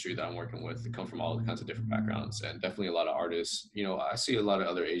music industry that I'm working with come from all kinds of different backgrounds, and definitely a lot of artists. I see a lot of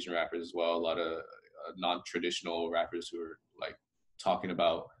other Asian rappers as well, a lot of non-traditional rappers who are like talking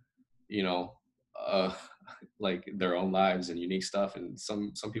about, you know, uh, like their own lives and unique stuff, and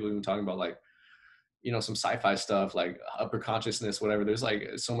some people even talking about like some sci-fi stuff like upper consciousness, whatever. There's like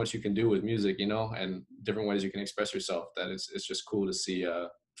so much you can do with music, and different ways you can express yourself, that it's just cool to see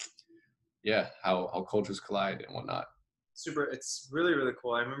yeah, how cultures collide and whatnot. It's really, really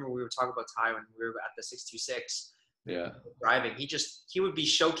cool. I remember we were talking about Ty when we were at the 626 Yeah. driving. He would be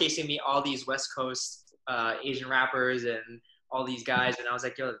showcasing me all these West Coast Asian rappers and all these guys, and I was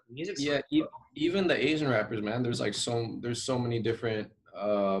like, yo, the music's Yeah, really cool. even the Asian rappers, man, there's so many different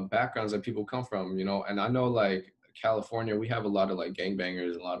backgrounds that people come from, and I know like California, we have a lot of like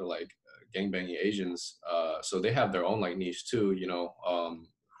gangbangers, a lot of like gangbanging Asians. So they have their own like niche too, you know,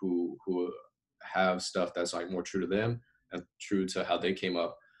 who have stuff that's like more true to them and true to how they came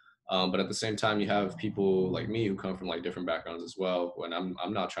up. But at the same time, you have people like me who come from like different backgrounds as well. When I'm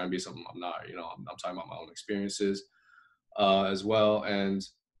not trying to be something I'm not, you know, I'm talking about my own experiences as well. And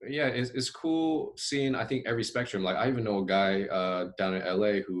yeah, it's cool seeing, I think, every spectrum. Like I even know a guy down in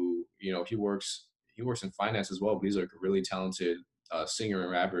LA who, you know, he works in finance as well, but he's like a really talented singer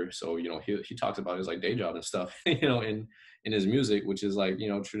and rapper. So, you know, he talks about his like day job and stuff, you know, in his music, which is like, you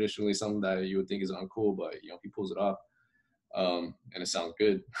know, traditionally something that you would think is uncool, but you know, he pulls it off. And it sounds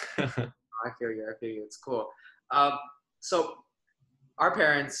good. I feel you. I feel you. It's cool. Um, so our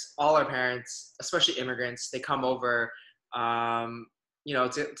parents, all our parents, especially immigrants, they come over, um, you know,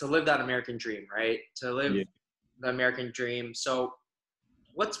 to live that American dream, right? To live Yeah. the American dream. So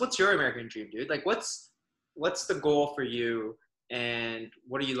what's your American dream, dude? Like what's the goal for you, and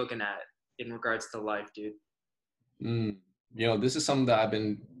what are you looking at in regards to life, dude? Mm. You know, this is something that I've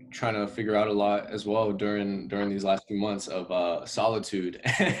been trying to figure out a lot as well during these last few months of solitude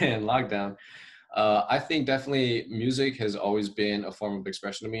and lockdown. I think definitely music has always been a form of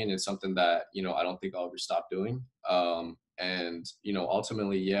expression to me, and it's something that, you know, I don't think I'll ever stop doing. And you know,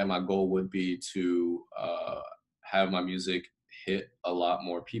 ultimately, yeah, my goal would be to have my music hit a lot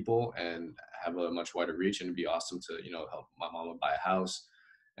more people and have a much wider reach, and it'd be awesome to, you know, help my mama buy a house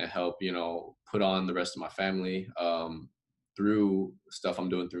and help, you know, put on the rest of my family through stuff I'm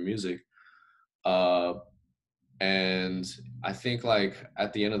doing through music. Uh, and I think like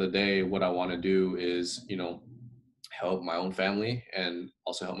at the end of the day, what I want to do is, you know, help my own family and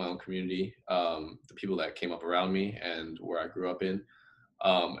also help my own community, the people that came up around me and where I grew up in.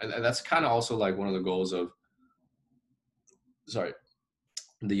 And that's kind of also like one of the goals of, sorry,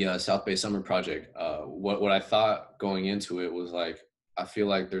 the South Bay Summer Project. What I thought going into it was like, I feel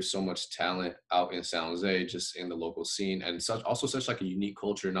like there's so much talent out in San Jose, just in the local scene, and such also such like a unique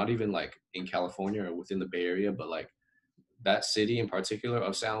culture, not even like in California or within the Bay Area, but like that city in particular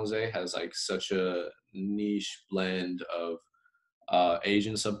of San Jose has like such a niche blend of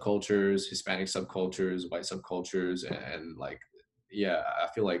Asian subcultures, Hispanic subcultures, white subcultures, and like, yeah, I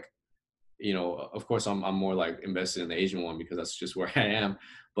feel like, you know, of course I'm more like invested in the Asian one because that's just where I am.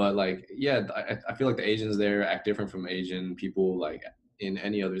 But like, yeah, I feel like the Asians there act different from Asian people like in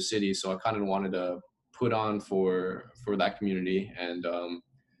any other city. So I kind of wanted to put on for that community and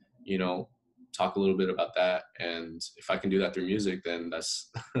you know, talk a little bit about that. And if I can do that through music, then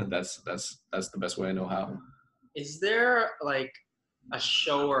that's that's the best way I know how. Is there like a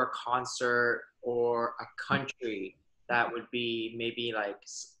show or a concert or a country that would be maybe like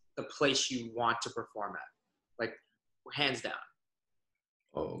the place you want to perform at? Like hands down.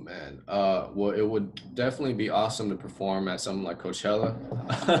 Oh man. Well, it would definitely be awesome to perform at something like Coachella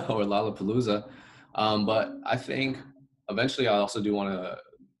or Lollapalooza. But I think eventually I also do want to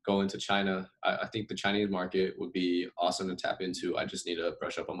go into China. I think the Chinese market would be awesome to tap into. I just need to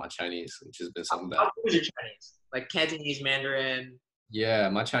brush up on my Chinese, which has been something How that, good is your Chinese? Like Cantonese, Mandarin. yeah,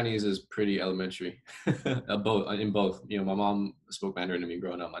 my Chinese is pretty elementary. Both in both. You know, my mom spoke Mandarin to me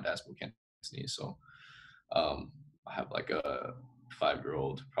growing up. My dad spoke Cantonese, so um, I have like a 5-year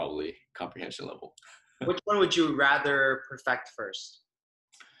old probably comprehension level. Which one would you rather perfect first?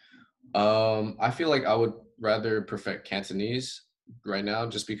 I feel like I would rather perfect Cantonese right now,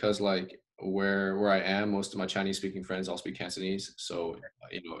 just because like where I am, most of my Chinese speaking friends all speak Cantonese, so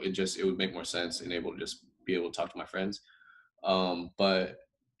you know, it would make more sense and able to just be able to talk to my friends. But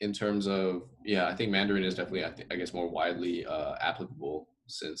in terms of, yeah, I think Mandarin is definitely, I guess, more widely applicable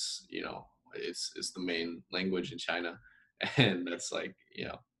since, you know, it's the main language in China, and that's like, you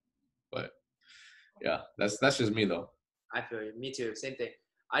know, but yeah, that's just me though. I feel you. Me too. Same thing.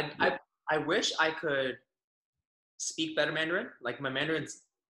 I Yeah, I I wish I could speak better Mandarin. Like my Mandarin's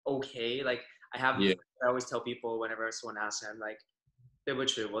okay. Like I have, yeah, I always tell people whenever someone asks me, I'm like, 对不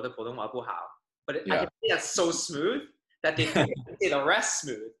起，我的普通话不好. But I yeah, can say that so smooth that they think I can say the rest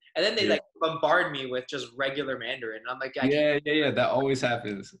smooth, and then they yeah. like bombard me with just regular Mandarin. And I'm like, I can't. Yeah, yeah, yeah. That always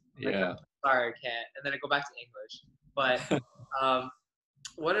happens. I'm like, Yeah. sorry, I can't. And then I go back to English. But um,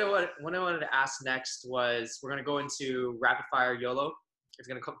 what I wanted to ask next was we're gonna go into rapid fire YOLO. It's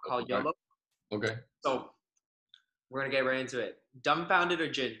gonna call Alright, YOLO. okay. So we're gonna get right into it. Dumbfounded or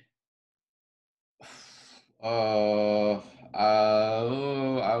Jin? I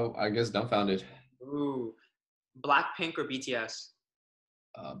guess dumbfounded. Ooh, Blackpink or BTS?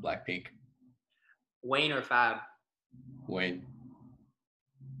 Blackpink. Wayne or Fab? Wayne.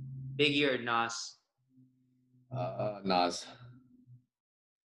 Biggie or Nas? Nas.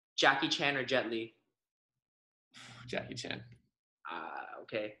 Jackie Chan or Jet Li? Jackie Chan.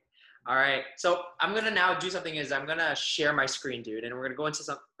 Okay. All right. So I'm gonna now do something. Is I'm gonna share my screen, dude, and we're gonna go into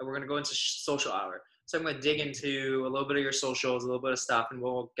social hour. So I'm gonna dig into a little bit of your socials, a little bit of stuff, and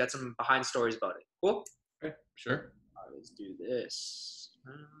we'll get some behind stories about it. Cool. Okay, sure. All right, let's do this.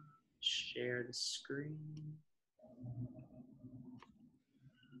 Share the screen.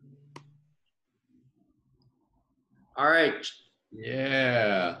 All right.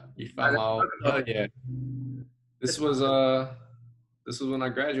 Yeah, you found my. Hell yeah. This was when I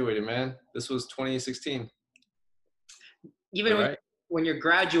graduated, man. This was 2016. Even Right? when you're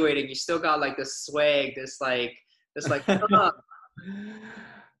graduating, you still got like this swag, this like.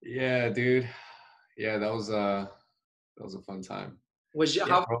 Yeah, dude. Yeah, that was a fun time. Was you Yeah,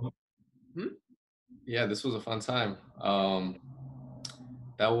 how? bro. Hmm? Yeah, this was a fun time.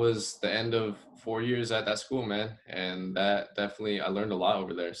 That was the end of 4 years at that school, man, and that definitely I learned a lot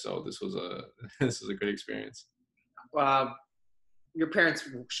over there. So this was a this was a great experience. Uh, your parents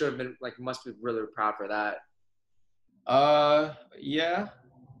should have been like must be really proud for that. Yeah,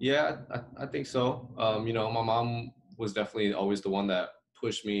 yeah, I think so. You know, my mom was definitely always the one that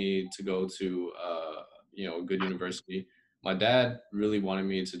pushed me to go to, a good university. My dad really wanted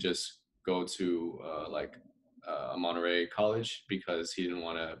me to just go to, a Monterey college because he didn't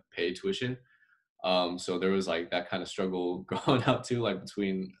want to pay tuition. So there was like that kind of struggle going out too, like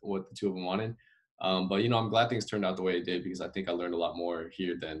between what the two of them wanted. But I'm glad things turned out the way it did because I think I learned a lot more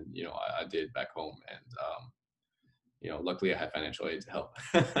here than I did back home, and luckily I had financial aid to help.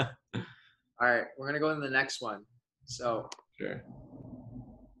 All right, we're gonna go to the next one. So, Sure.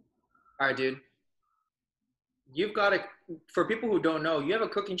 all right, dude, you've got a. For people who don't know, you have a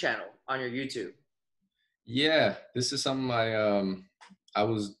cooking channel on your YouTube. Yeah, this is something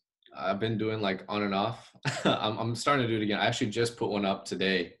I've been doing like on and off. I'm starting to do it again. I actually just put one up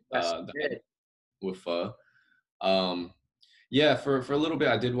today. Yes, you did. With pho. Um, yeah, for a little bit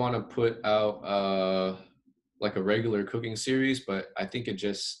I did want to put out like a regular cooking series, but I think it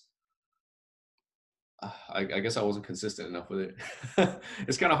just I guess I wasn't consistent enough with it.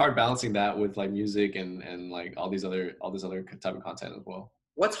 It's kind of hard balancing that with like music and like all this other type of content as well.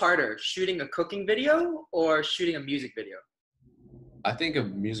 What's harder, shooting a cooking video or shooting a music video? I think a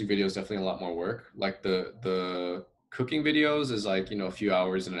music video is definitely a lot more work. Like the cooking videos is like a few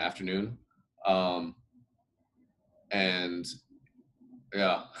hours in an afternoon, and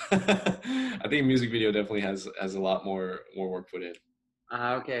yeah, I think music video definitely has a lot more work put in.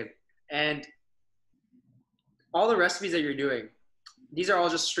 Okay. And all the recipes that you're doing, these are all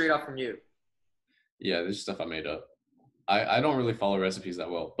just straight up from you. Yeah, this is stuff I made up. I don't really follow recipes that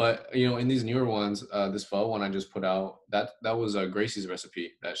well, but in these newer ones, this pho one I just put out, that was Gracie's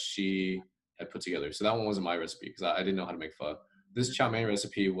recipe that she had put together. So that one wasn't my recipe because I didn't know how to make pho. This chow mein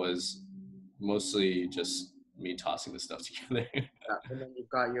recipe was mostly just me tossing the stuff together. Yeah. And then you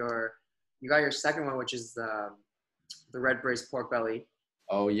got your second one, which is the red braised pork belly.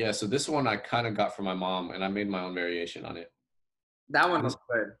 Oh yeah, so this one I kind of got from my mom, and I made my own variation on it. That one This looked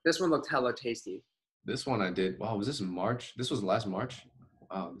good. This one looked hella tasty. this one I did. Wow, was this in March? This was last March.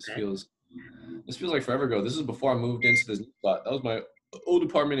 Wow, Okay. this feels like forever ago. This is before I moved into this new spot. That was my old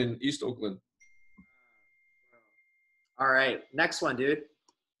apartment in East Oakland. All right. Next one, dude.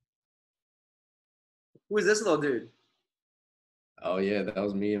 Who is this little dude? Oh yeah, that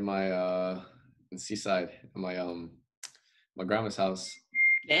was me in my in Seaside, in my grandma's house.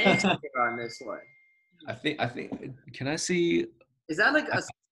 Gangster on this one. I think can I see Is that like a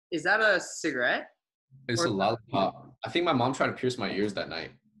is that a cigarette? it's Or a lollipop. I think my mom tried to pierce my ears that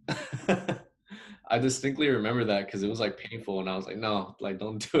night. I distinctly remember that because it was like painful and I was like, no, like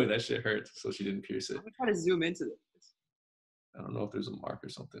don't do it. That shit hurts. So she didn't pierce it. I'm gonna try to zoom into this. I don't know if there's a mark or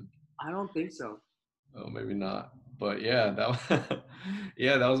something. I don't think so. Oh, maybe not. But yeah, that was,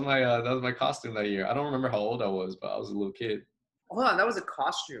 yeah, that was my costume that year. I don't remember how old I was, but I was a little kid. Hold on, that was a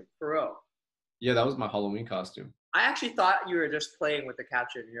costume for real. Yeah, that was my Halloween costume. I actually thought you were just playing with the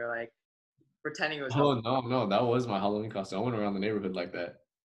caption. You're like pretending it was Oh Halloween. no, that was my Halloween costume. I went around the neighborhood like that.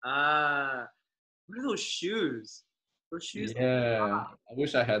 What are those shoes? Those shoes Yeah, I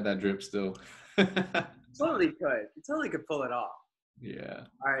wish I had that drip still. totally could. You totally could pull it off. Yeah.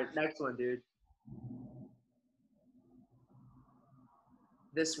 All right, next one, dude.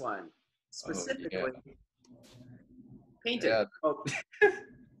 This one specifically painting. Yeah. Oh,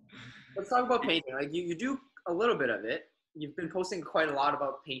 let's talk about painting. Like you do a little bit of it. You've been posting quite a lot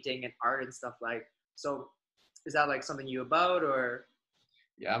about painting and art and stuff like. So, is that like something you about or?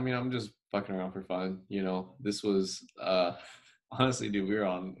 Yeah, I mean, I'm just fucking around for fun. This was honestly, dude,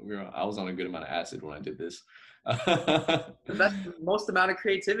 I was on a good amount of acid when I did this. The most amount of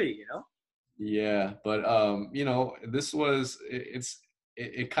creativity, you know? Yeah, but you know, this was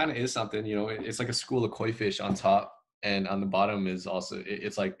it kind of is something, you know, it's like a school of koi fish on top, and on the bottom is also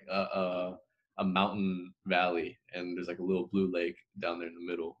it's like a mountain valley, and there's like a little blue lake down there in the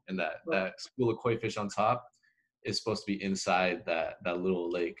middle, and that school of koi fish on top is supposed to be inside that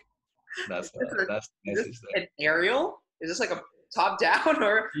little lake. That's the Is this message an aerial? Is this like a top down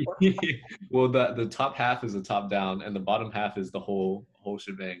or there. Well, the top half is the top down, and the bottom half is the whole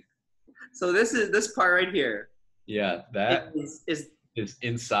shebang. so this is this part right here Yeah, that is is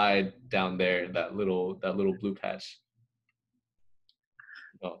inside down there, that little blue patch.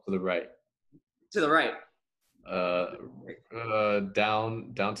 Oh, to the right. to the right. Uh,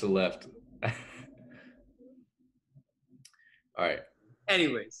 down to the left. All right.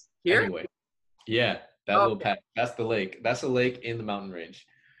 Anyways, here. Anyway, yeah, that little Okay. patch. That's the lake. That's a lake in the mountain range.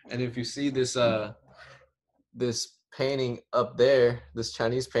 And if you see this painting up there, this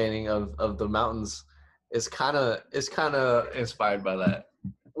Chinese painting of the mountains, it's kind of inspired by that.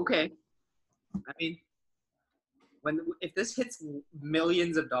 Okay. I mean, when if this hits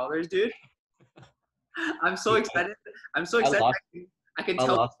millions of dollars, dude, I'm so excited. I'm so I excited. lost I can I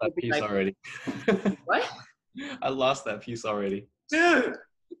tell lost that people piece like, already. what, I lost that piece already. dude?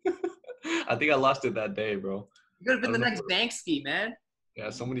 I think I lost it that day, bro. You could have I been the don't know. next Banksy, man. Yeah,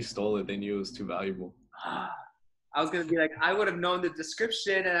 somebody stole it. They knew it was too valuable. I was gonna be like, I would have known the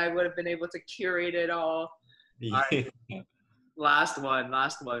description and I would have been able to curate it all. All Yeah. right, last one,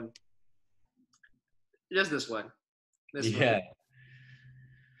 last one. Just this one. This one. Yeah.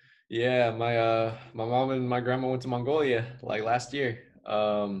 Yeah, my mom and my grandma went to Mongolia like last year.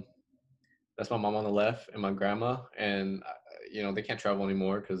 That's my mom on the left and my grandma, and you know, they can't travel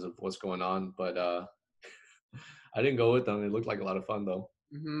anymore because of what's going on, but I didn't go with them. It looked like a lot of fun though.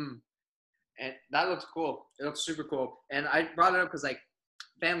 Mm-hmm. And that looks cool. It looks super cool. And I brought it up because like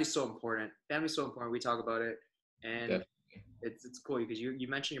family's so important. Family's so important. We talk about it, and Definitely, it's cool because you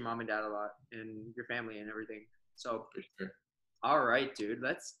mention your mom and dad a lot and your family and everything. So for sure. all right, dude.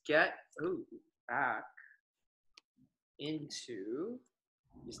 Let's get back into.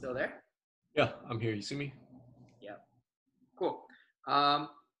 You still there? Yeah, I'm here. You see me? Yeah. Cool.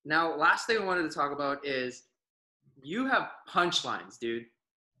 Now, last thing I wanted to talk about is you have punchlines, dude.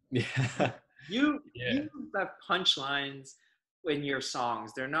 Yeah. You have punchlines in your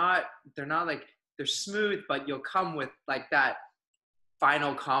songs. They're not like they're smooth, but you'll come with like that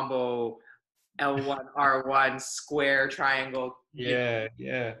final combo L1 R1 square triangle. Yeah.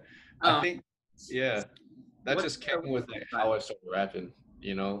 I Um, think, yeah, that what's just came the with like how I started rapping,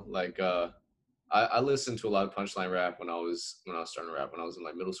 you know, like I listened to a lot of punchline rap when I was starting to rap. When I was in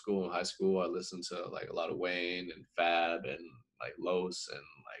like middle school and high school, I listened to like a lot of Wayne and Fab and like Los and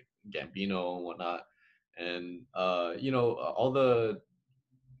like Gambino and whatnot. And you know, all the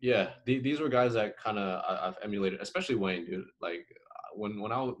yeah, these were guys that kind of I've emulated, especially Wayne, dude. Like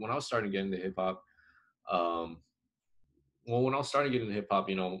when I was starting to get into hip hop, um, well, when I was starting to get into hip hop,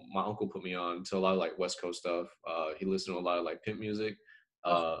 you know, my uncle put me on to a lot of like West Coast stuff. He listened to a lot of like Pimp music,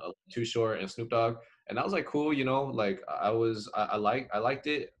 oh, Too Short and Snoop Dogg, and that was like cool, you know. Like I liked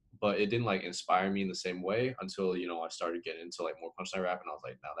it, but it didn't like inspire me in the same way until you know I started getting into like more punchline rap, and I was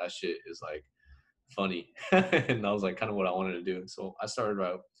like, now that shit is like funny, and that was like kind of what I wanted to do. So I started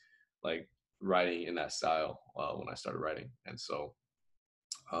out like writing in that style when I started writing, and so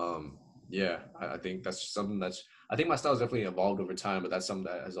um, yeah, I think that's something that's. I think my style's definitely evolved over time, but that's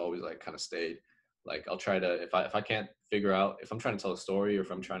something that has always like kind of stayed. Like I'll try to if I can't figure out if I'm trying to tell a story or if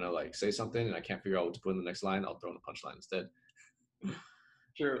I'm trying to like say something and I can't figure out what to put in the next line, I'll throw in a punchline instead.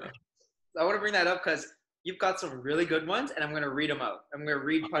 true. Yeah. I want to bring that up because you've got some really good ones, and I'm gonna read them out. I'm gonna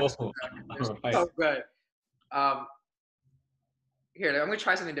read punchlines. Oh, They're all right. so good. Um, Here, I'm gonna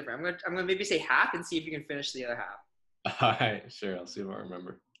try something different. I'm gonna maybe say half and see if you can finish the other half. All right, sure. I'll see if I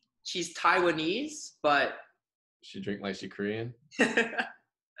remember. She's Taiwanese, but She drink like she Korean.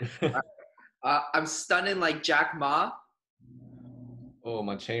 I'm stunning like Jack Ma. Oh,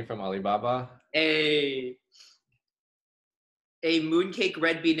 my chain from Alibaba. A mooncake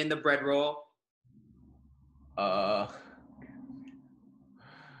red bean in the bread roll. Uh,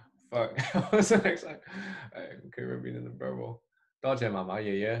 fuck. What's the next one? Okay, we're being in the verbal. Dodge mama,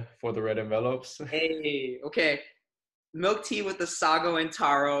 yeah. For the red envelopes. Okay. Milk tea with the sago and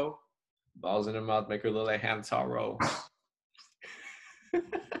taro. Balls in her mouth, make her look like ham taro.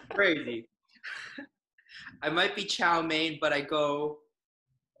 Crazy. I might be chow mein, but I go.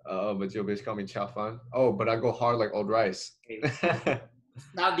 But your bitch call me chow fun. Oh, but I go hard like old rice.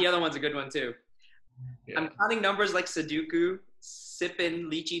 Now the other one's a good one too. Yeah. I'm counting numbers like Sudoku, sipping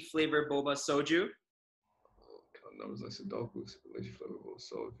lychee flavor boba soju. Numbers like Sudoku, lychee flavor boba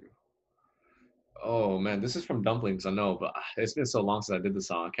soju. Oh man, this is from Dumplings, I know, but it's been so long since I did the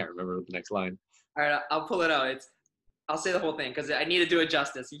song, I can't remember the next line. All right, I'll pull it out. I'll say the whole thing because I need to do it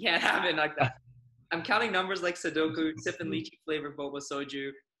justice. You can't have it like that. I'm counting numbers like Sudoku, sipping lychee flavored boba soju.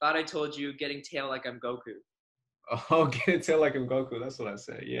 Thought I told you, getting tail like I'm Goku. Oh, get it till like I'm Goku. That's what I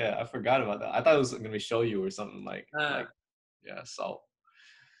said. Yeah, I forgot about that. I thought it was gonna be show you or something Uh, like yeah, salt.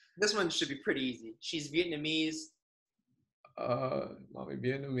 this one should be pretty easy. She's Vietnamese. Mommy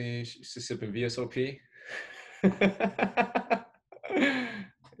Vietnamese. She's sipping VSOP. Oh,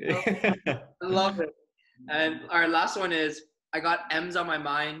 Yeah. I love it. And our last one is I got M's on my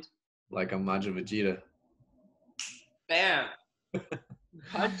mind. Like I'm Majin Vegeta. Bam.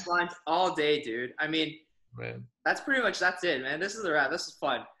 Punchlines all day, dude. I mean, Man. that's it, man. This is a wrap. This is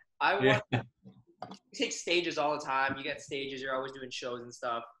fun. I want Yeah. you take stages all the time. You get stages. You're always doing shows and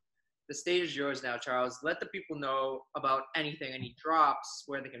stuff. The stage is yours now, Charles. Let the people know about anything, any drops,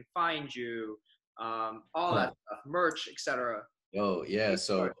 where they can find you, all that stuff, merch, etc. Oh yeah,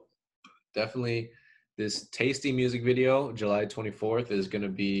 so definitely this tasty music video, July 24th, is gonna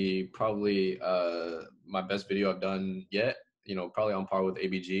be probably my best video I've done yet. You know, probably on par with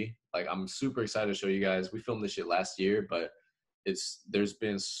ABG. Like I'm super excited to show you guys. We filmed this shit last year, but there's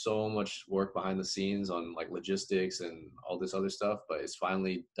been so much work behind the scenes on like logistics and all this other stuff, but it's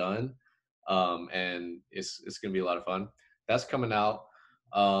finally done. And it's gonna be a lot of fun. That's coming out.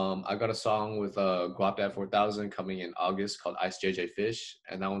 I got a song with Guapdad 4000 coming in August called Ice JJ Fish,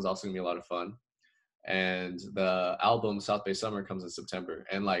 and that one's also gonna be a lot of fun. And the album South Bay Summer comes in September,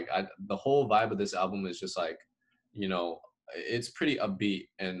 and like the whole vibe of this album is just like, you know, it's pretty upbeat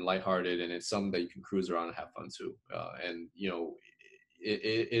and lighthearted, and it's something that you can cruise around and have fun to. And you know,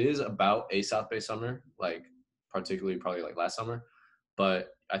 it is about a South Bay summer, like particularly probably like last summer, but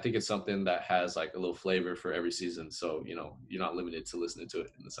I think it's something that has like a little flavor for every season. So you know, you're not limited to listening to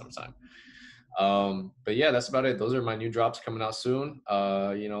it in the summertime. But yeah, that's about it. Those are my new drops coming out soon.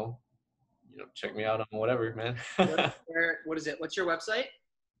 Check me out on whatever, man. What is it? What's your website?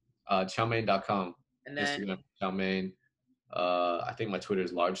 ChowMane.com. And then Instagram, ChowMane. I think my Twitter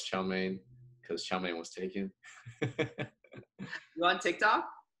is large ChowMane because ChowMane was taken. you on TikTok?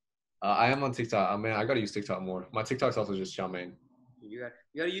 I am on TikTok. Man, I gotta use TikTok more. My TikTok's also just ChowMane. You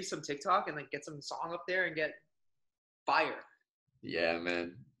gotta use some TikTok and like get some song up there and get fire. Yeah,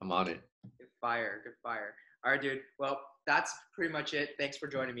 man, I'm on it. Good fire. All right, dude. Well, that's pretty much it. Thanks for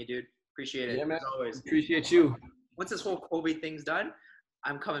joining me, dude. Appreciate it. Yeah, man. As always. Appreciate you. Once this whole Kobe thing's done,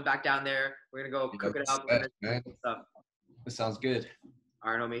 I'm coming back down there. We're gonna go cook it up. Man. Stuff. That sounds good.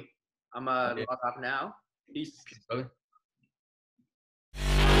 All right, homie. I'm Okay. log off now. Peace. Peace, brother.